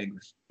kayak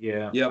anglers.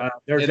 Yeah. Yep.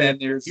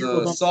 There's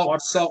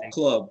Salt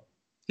Club.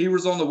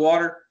 Heroes on the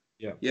Water.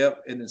 Yeah.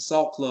 Yep. And then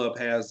Salt Club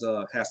has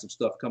some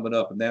stuff coming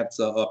up, and that's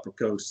Upper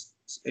Coast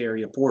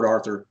area, Port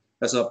Arthur.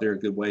 That's up there a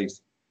good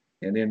ways.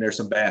 And then there's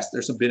some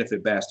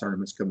benefit bass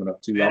tournaments coming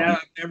up too. I've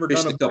never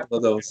done a couple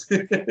of those.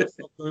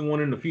 Doing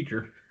one in the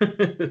future.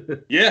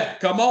 Yeah,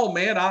 come on,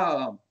 man.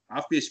 I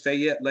fish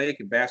Fayette Lake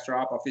and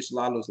Bastrop. I fish a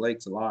lot of those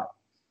lakes a lot.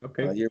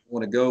 Okay. You ever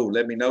want to go?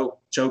 Let me know.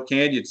 Choke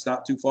Canyon, it's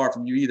not too far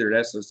from you either.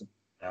 That's just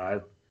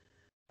an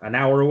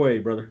hour away,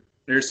 brother.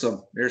 There's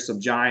some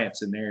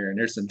giants in there, and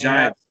there's some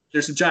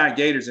giant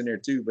gators in there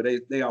too. But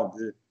they all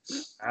good.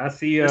 I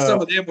see. There's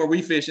some of them where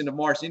we fish in the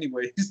marsh,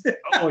 anyways.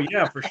 Oh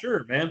yeah, for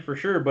sure, man, for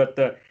sure. But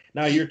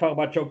now you're talking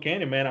about Choke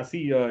Canyon, man. I see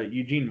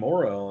Eugene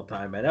Mora all the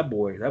time, man. That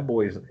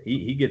boy's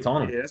he gets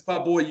on him. Yeah, that's my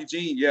boy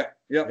Eugene. Yeah.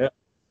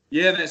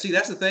 See,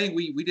 that's the thing.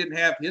 We didn't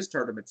have his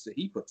tournaments that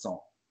he puts on.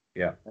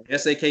 Yeah.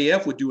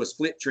 SAKF would do a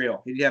split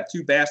trail. He'd have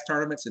 2 bass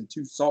tournaments and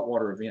 2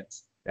 saltwater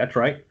events. That's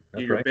right.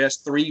 Your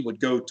best 3 would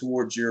go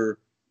towards the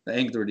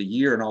Angler of the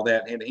Year and all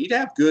that. And he'd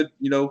have good,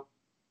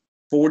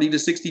 40 to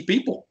 60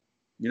 people.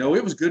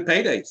 It was good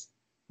paydays.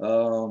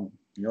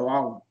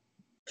 I'll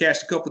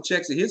cash a couple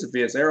checks at his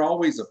events. They're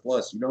always a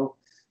plus,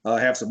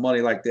 have some money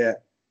like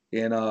that.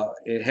 And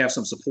have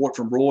some support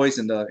from Roy's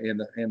and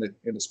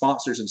the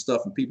sponsors and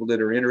stuff, and people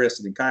that are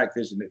interested in kayak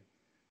fishing.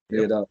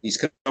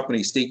 These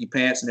companies, Stinky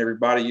Pants and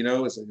everybody,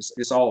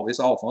 it's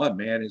all fun,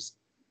 man. Is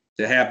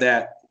to have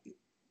that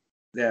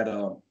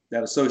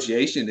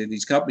association and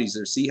these companies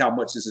that see how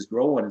much this is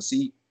growing and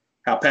see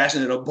how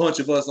passionate a bunch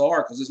of us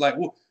are, because it's like,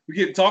 well, we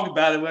get to talk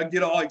about it, I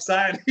get all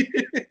excited.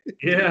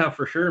 Yeah,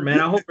 for sure, man.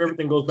 I hope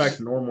everything goes back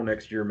to normal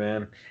next year,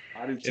 man.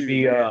 I do too.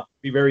 It'd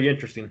be very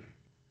interesting.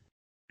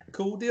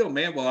 Cool deal,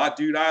 man. Well, I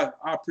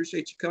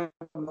appreciate you coming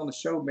on the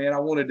show, man. I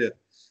wanted to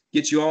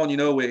get you on.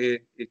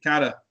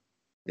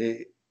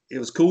 It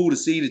was cool to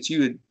see that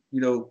you had,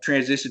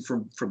 transitioned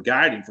from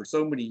guiding for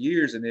so many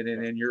years, and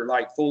then you're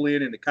like full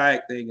in the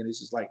kayak thing, and it's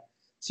just like,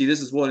 see,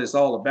 this is what it's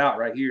all about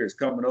right here, is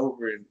coming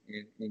over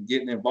and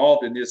getting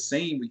involved in this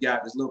scene. We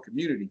got this little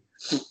community,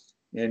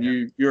 and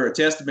you're a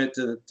testament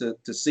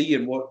to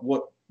seeing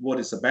what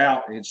it's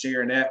about and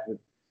sharing that with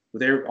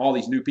all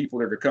these new people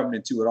that are coming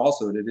into it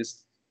also. That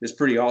it's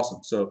pretty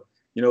awesome. So,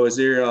 is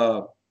there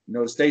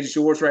the stage is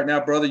yours right now,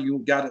 brother. You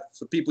got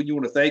some people you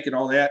want to thank and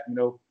all that.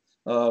 We're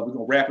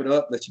gonna wrap it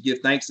up. Let you give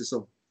thanks to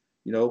some,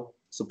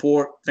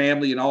 support,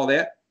 family, and all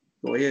that.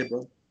 Go ahead,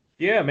 bro.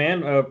 Yeah,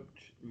 man.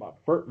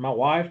 My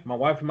wife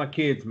and my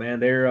kids, man.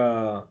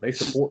 They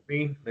support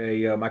me.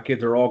 My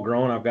kids are all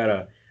grown.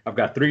 I've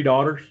got 3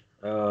 daughters.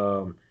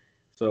 So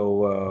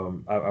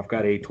I've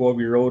got a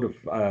 12-year-old,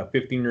 a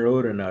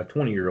 15-year-old, and a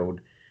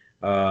 20-year-old.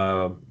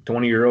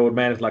 20-year-old,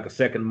 man, is like a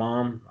second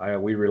mom.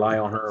 We rely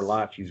on her a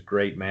lot. She's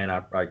great, man.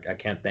 I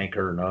can't thank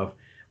her enough.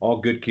 all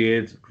good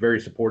kids,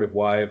 very supportive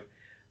wife.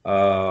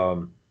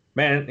 Man,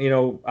 you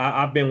know,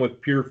 I've been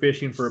with Pure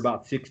Fishing for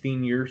about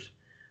 16 years.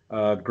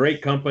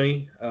 Great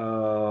company.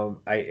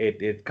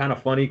 It's kind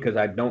of funny because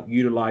I don't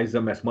utilize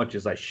them as much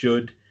as I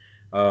should.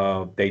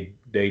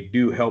 They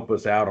do help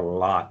us out a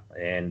lot,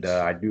 and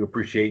I do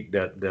appreciate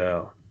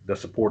the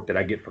support that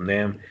I get from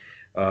them.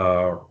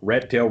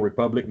 Red Tail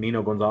Republic,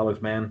 Nino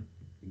Gonzalez, man,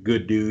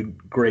 good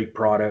dude, great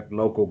product,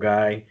 local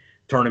guy,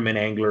 tournament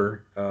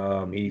angler.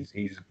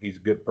 He's a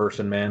good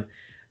person, man.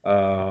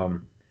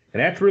 And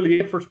that's really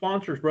it for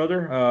sponsors,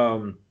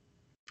 brother.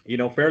 You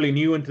know, fairly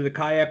new into the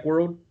kayak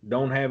world.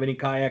 Don't have any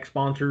kayak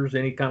sponsors,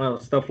 any kind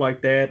of stuff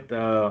like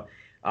that.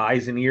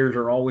 Eyes and ears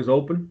are always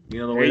open.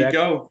 You know the there way you that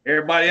go.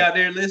 Everybody out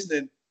there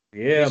listening.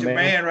 Yeah, He's your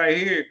man right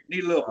here.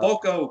 Need a little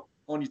Poco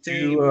on your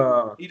team.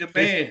 Need a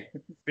man.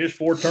 Fish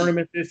 4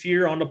 tournaments this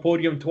year, on the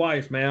podium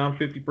twice, man. I'm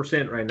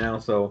 50% right now,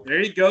 so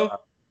there you go.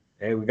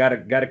 Hey, we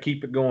gotta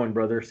keep it going,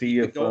 brother. See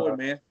if going,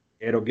 man.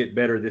 It'll get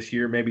better this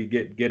year. Maybe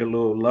get a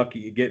little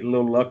lucky. Get a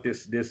little luck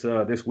this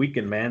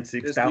weekend, man.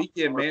 This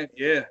weekend, man.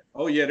 Yeah.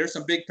 Oh yeah. There's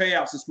some big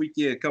payouts this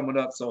weekend coming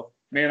up. So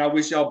man, I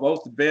wish y'all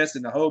both the best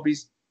in the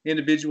Hobies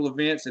individual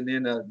events, and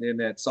then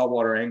that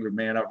saltwater angler,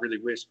 man. I really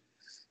wish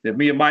that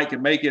me and Mike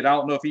can make it. I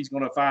don't know if he's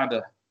going to find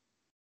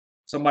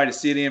somebody to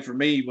sit in for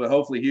me, but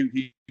hopefully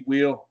he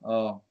will.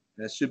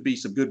 That should be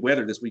some good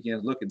weather this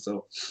weekend looking.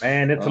 So,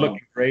 man, it's looking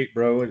great,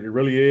 bro. It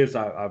really is.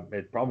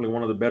 It's probably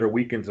one of the better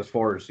weekends as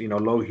far as, you know,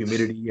 low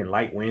humidity and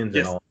light winds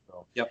and all.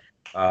 So, yep.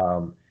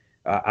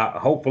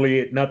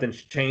 Hopefully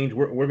nothing's changed.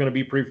 We're going to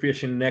be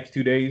pre-fishing the next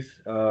 2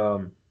 days.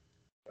 The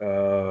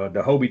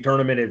Hobie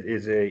tournament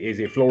is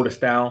a Florida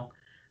style.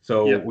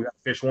 So we got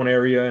to fish one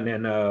area, and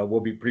then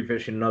we'll be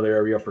pre-fishing another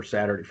area for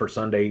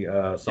Sunday.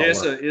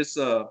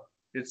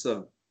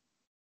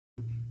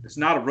 It's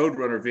not a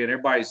Roadrunner event.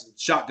 Everybody's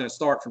shotgun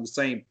start from the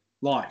same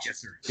launch. Yes,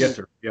 sir.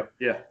 Yep.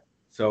 Yeah.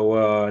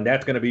 So and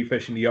that's going to be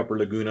fishing the Upper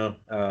Laguna.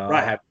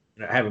 Right.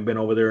 I haven't been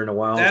over there in a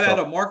while. Is that out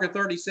of Marker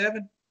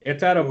 37?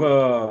 It's out of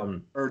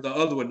or the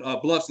other one,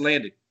 Bluffs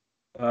Landing.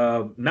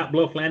 Not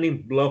Bluff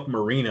Landing, Bluff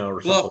Marina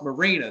or something. Bluff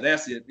Marina.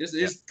 That's it. It's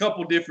a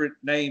couple different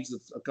names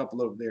of a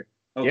couple over there.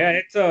 Okay. Yeah,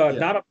 it's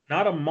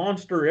not a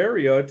monster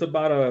area. It's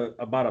about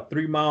a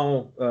 3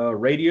 mile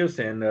radius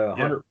and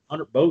 100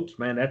 boats,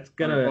 man. It's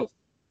gonna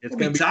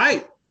be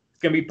tight. It's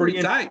gonna be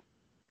pretty tight. It's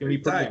gonna be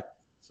pretty tight.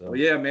 So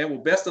yeah, man. Well,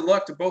 best of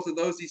luck to both of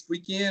those this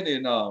weekend,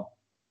 and I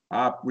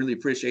really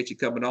appreciate you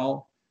coming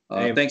on.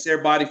 Thanks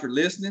everybody for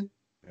listening.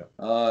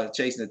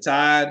 Chasing the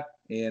Tide,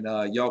 and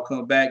y'all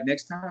come back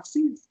next time. See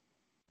you.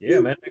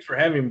 Yeah, man. Thanks for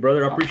having me,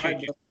 brother. I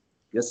appreciate you.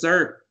 Yes,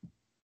 sir.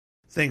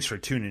 Thanks for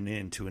tuning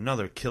in to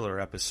another killer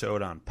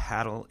episode on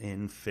Paddle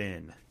and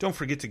Fin. Don't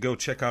forget to go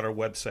check out our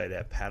website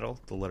at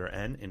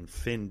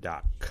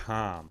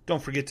paddle_and_fin.com.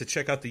 Don't forget to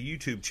check out the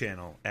YouTube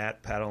channel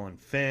at Paddle and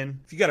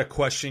Fin. If you got a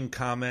question,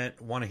 comment,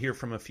 want to hear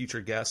from a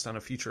future guest on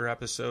a future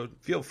episode,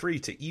 feel free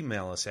to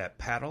email us at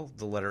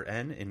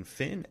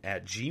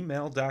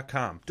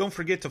paddle_and_fin@gmail.com. Don't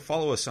forget to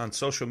follow us on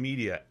social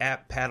media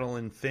at Paddle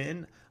and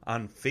Fin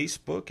on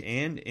Facebook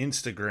and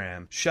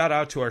Instagram. Shout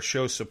out to our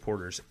show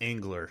supporters,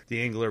 Angler.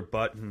 The Angler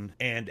button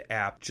and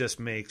app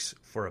just makes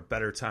for a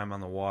better time on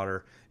the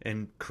water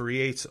and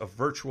creates a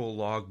virtual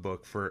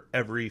logbook for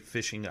every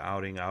fishing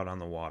outing out on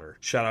the water.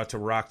 Shout out to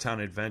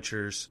Rocktown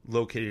Adventures,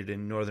 located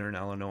in northern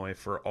Illinois,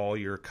 for all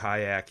your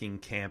kayaking,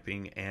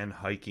 camping, and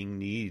hiking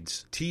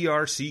needs.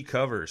 TRC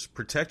Covers,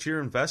 protect your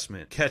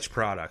investment. Catch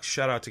Products,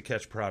 shout out to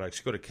Catch Products.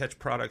 Go to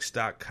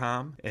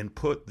catchproducts.com and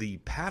put the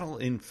Paddle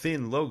and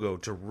Fin logo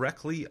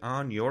directly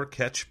on your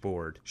catch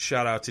board.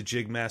 Shout out to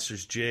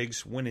Jigmasters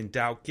Jigs. When in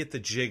doubt, get the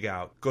jig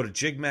out. Go to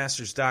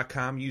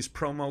jigmasters.com, use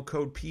promo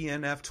code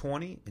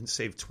PNF20 and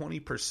save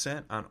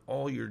 20% on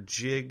all your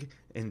jig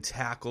and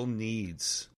tackle needs.